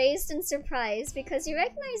eyebrows raised in surprise because you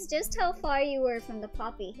recognized just how far you were from the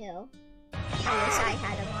Poppy Hill. I wish I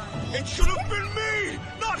had a mom. It should have been me,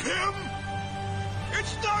 not him!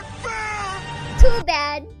 It's not fair! Too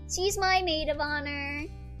bad. She's my maid of honor.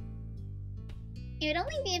 It would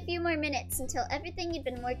only be a few more minutes until everything you'd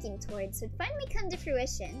been working towards would finally come to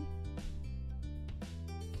fruition.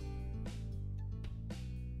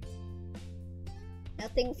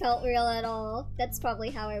 Nothing felt real at all. That's probably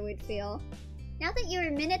how I would feel. Now that you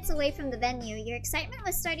were minutes away from the venue, your excitement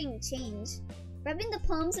was starting to change. Rubbing the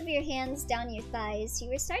palms of your hands down your thighs, you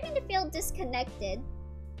were starting to feel disconnected.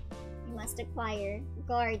 You must acquire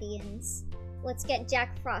guardians. Let's get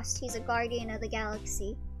Jack Frost. He's a guardian of the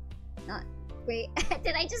galaxy. Not... Wait,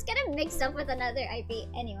 did I just get him mixed up with another IP?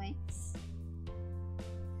 Anyway.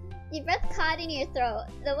 Your breath caught in your throat.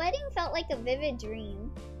 The wedding felt like a vivid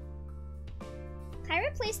dream.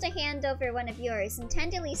 Kyra placed a hand over one of yours and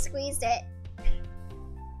tenderly squeezed it.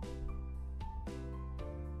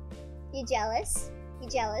 You jealous? You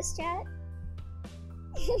jealous, chat?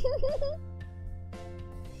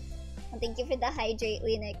 Well, thank you for the hydrate,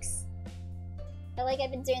 Linux. I feel like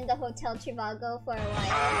I've been doing the Hotel Trivago for a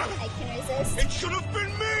while. I can resist. It should have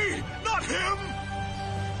been me, not him!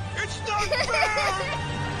 It's not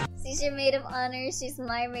fair! She's your maid of honor, she's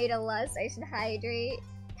my maid of lust. I should hydrate.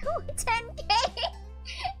 10k!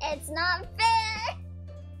 It's not fair!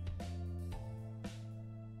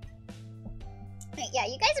 Wait, yeah,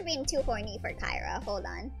 you guys are being too horny for Kyra. Hold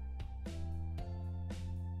on.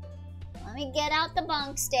 Let me get out the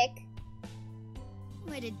bonk stick.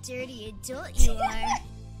 What a dirty adult you are.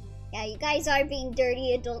 Yeah, you guys are being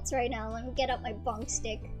dirty adults right now. Let me get out my bonk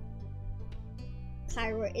stick.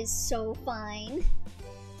 Kyra is so fine.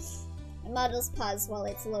 My models pause while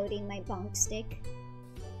it's loading my bonk stick.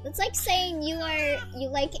 It's like saying you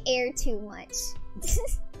like air too much.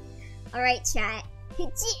 Alright, chat.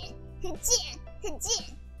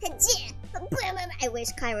 I wish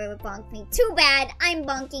Kyra would bonk me. Too bad, I'm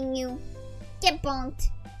bonking you. Get bonked.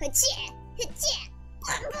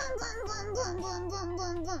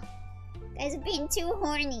 Guys are being too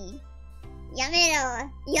horny. Yamero.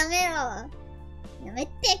 Yamero.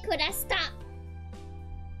 Yamete kurasta!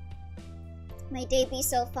 My day be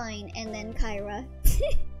so fine, and then Kyra.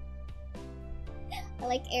 I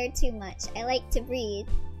like air too much. I like to breathe.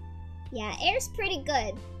 Yeah, air's pretty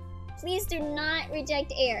good. Please do not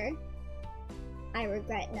reject air. I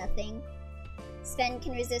regret nothing. Sven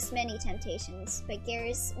can resist many temptations, but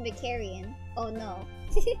Garrus Vicarian. Oh no.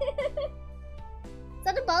 Is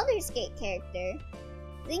that a Baldur's Gate character?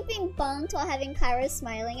 I think being bonked while having Kyra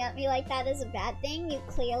smiling at me like that is a bad thing. You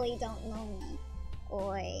clearly don't know me.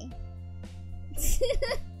 Oi.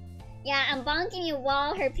 Yeah, I'm bonking you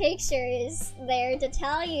while her picture is there to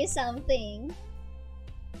tell you something.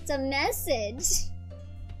 It's a message.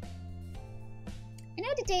 I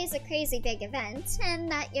know today is a crazy big event,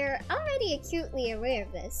 and that you're already acutely aware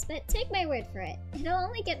of this, but take my word for it. It'll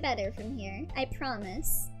only get better from here, I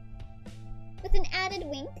promise. With an added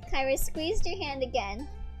wink, Kyra squeezed her hand again.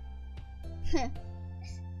 You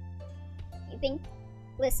think...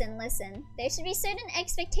 Listen. There should be certain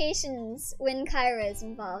expectations when Kyra is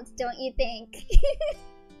involved, don't you think?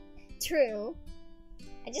 True.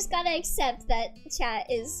 I just gotta accept that chat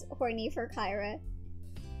is horny for Kyra.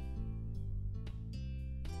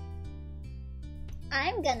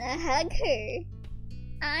 I'm gonna hug her.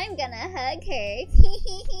 I'm gonna hug her.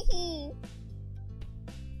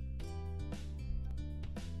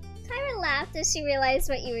 Kyra laughed as she realized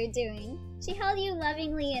what you were doing. She held you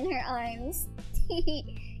lovingly in her arms.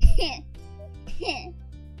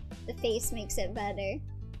 The face makes it better.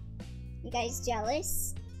 You guys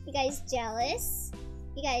jealous? You guys jealous?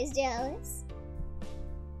 You guys jealous?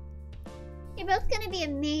 You're both gonna be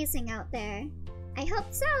amazing out there. I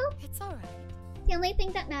hope so. It's alright. The only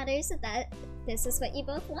thing that matters is that this is what you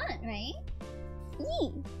both want, right?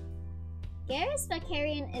 Yee! Garrus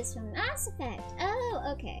Vicarian is from Mass Effect. Oh,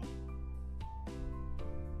 okay.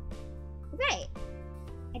 Right.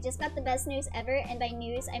 I just got the best news ever, and by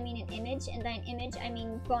news I mean an image, and by an image I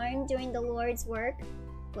mean born doing the Lord's work.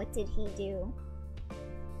 What did he do?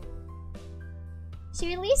 She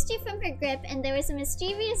released you from her grip, and there was a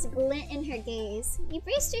mischievous glint in her gaze. You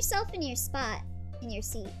braced yourself in your spot, in your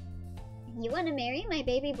seat. You want to marry my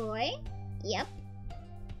baby boy? Yep.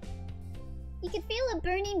 You could feel a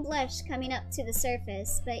burning blush coming up to the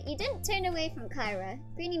surface, but you didn't turn away from Kyra.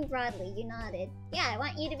 Grinning broadly, you nodded. Yeah, I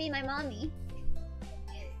want you to be my mommy.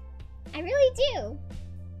 I really do.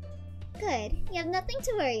 Good. You have nothing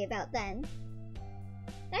to worry about then.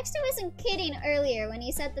 Baxter wasn't kidding earlier when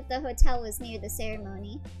he said that the hotel was near the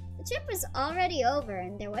ceremony. The trip was already over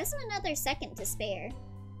and there wasn't another second to spare.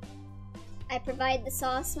 I provide the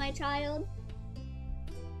sauce, my child.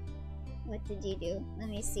 What did you do? Let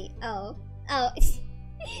me see. Oh.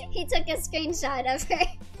 He took a screenshot of her.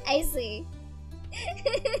 I see.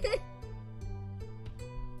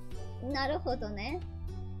 Naruhodo ne.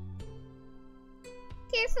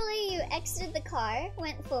 Carefully, you exited the car,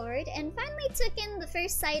 went forward, and finally took in the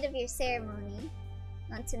first sight of your ceremony.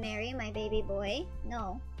 Want to marry my baby boy?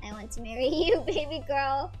 No, I want to marry you, baby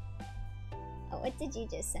girl. Oh, what did you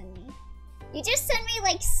just send me? You just sent me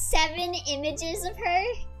like 7 images of her?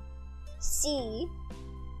 See?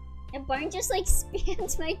 And Barn just like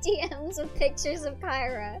spammed my DMs with pictures of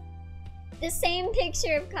Kyra. The same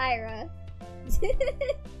picture of Kyra.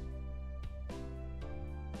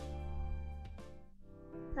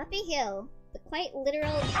 Puppy Hill, the quite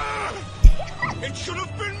literal... It should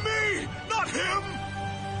have been me, not him!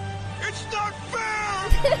 It's not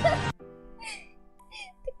fair!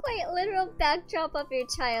 The quite literal backdrop of your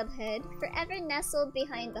childhood, forever nestled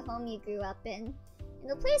behind the home you grew up in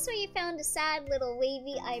the place where you found a sad little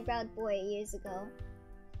wavy-eyebrowed boy years ago.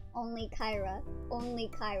 Only Kyra. Only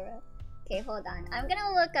Kyra. Okay, hold on. I'm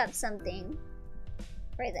gonna look up something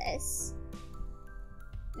for this.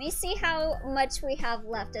 Let me see how much we have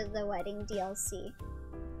left of the wedding DLC.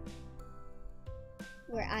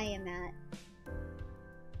 Where I am at.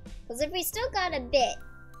 Because if we still got a bit,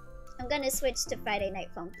 I'm gonna switch to Friday Night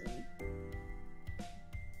Funkin'.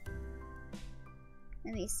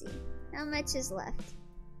 Let me see. How much is left?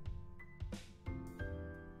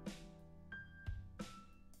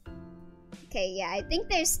 Okay, yeah, I think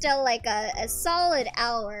there's still like a solid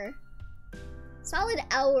hour. Solid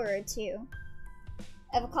hour or two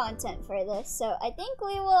of content for this. So I think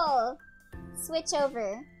we will switch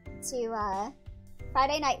over to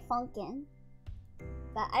Friday Night Funkin'.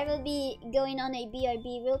 But I will be going on a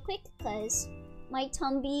BRB real quick because my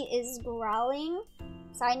tummy is growling.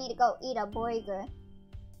 So I need to go eat a burger.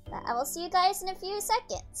 But I will see you guys in a few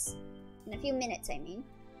seconds. In a few minutes, I mean.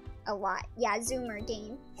 A lot. Yeah, Zoomer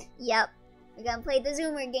game. Yep. We're gonna play the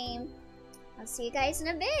Zoomer game. I'll see you guys in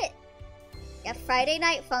a bit. Yeah, Friday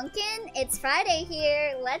Night Funkin'. It's Friday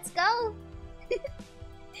here. Let's go.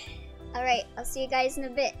 Alright, I'll see you guys in a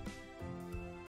bit.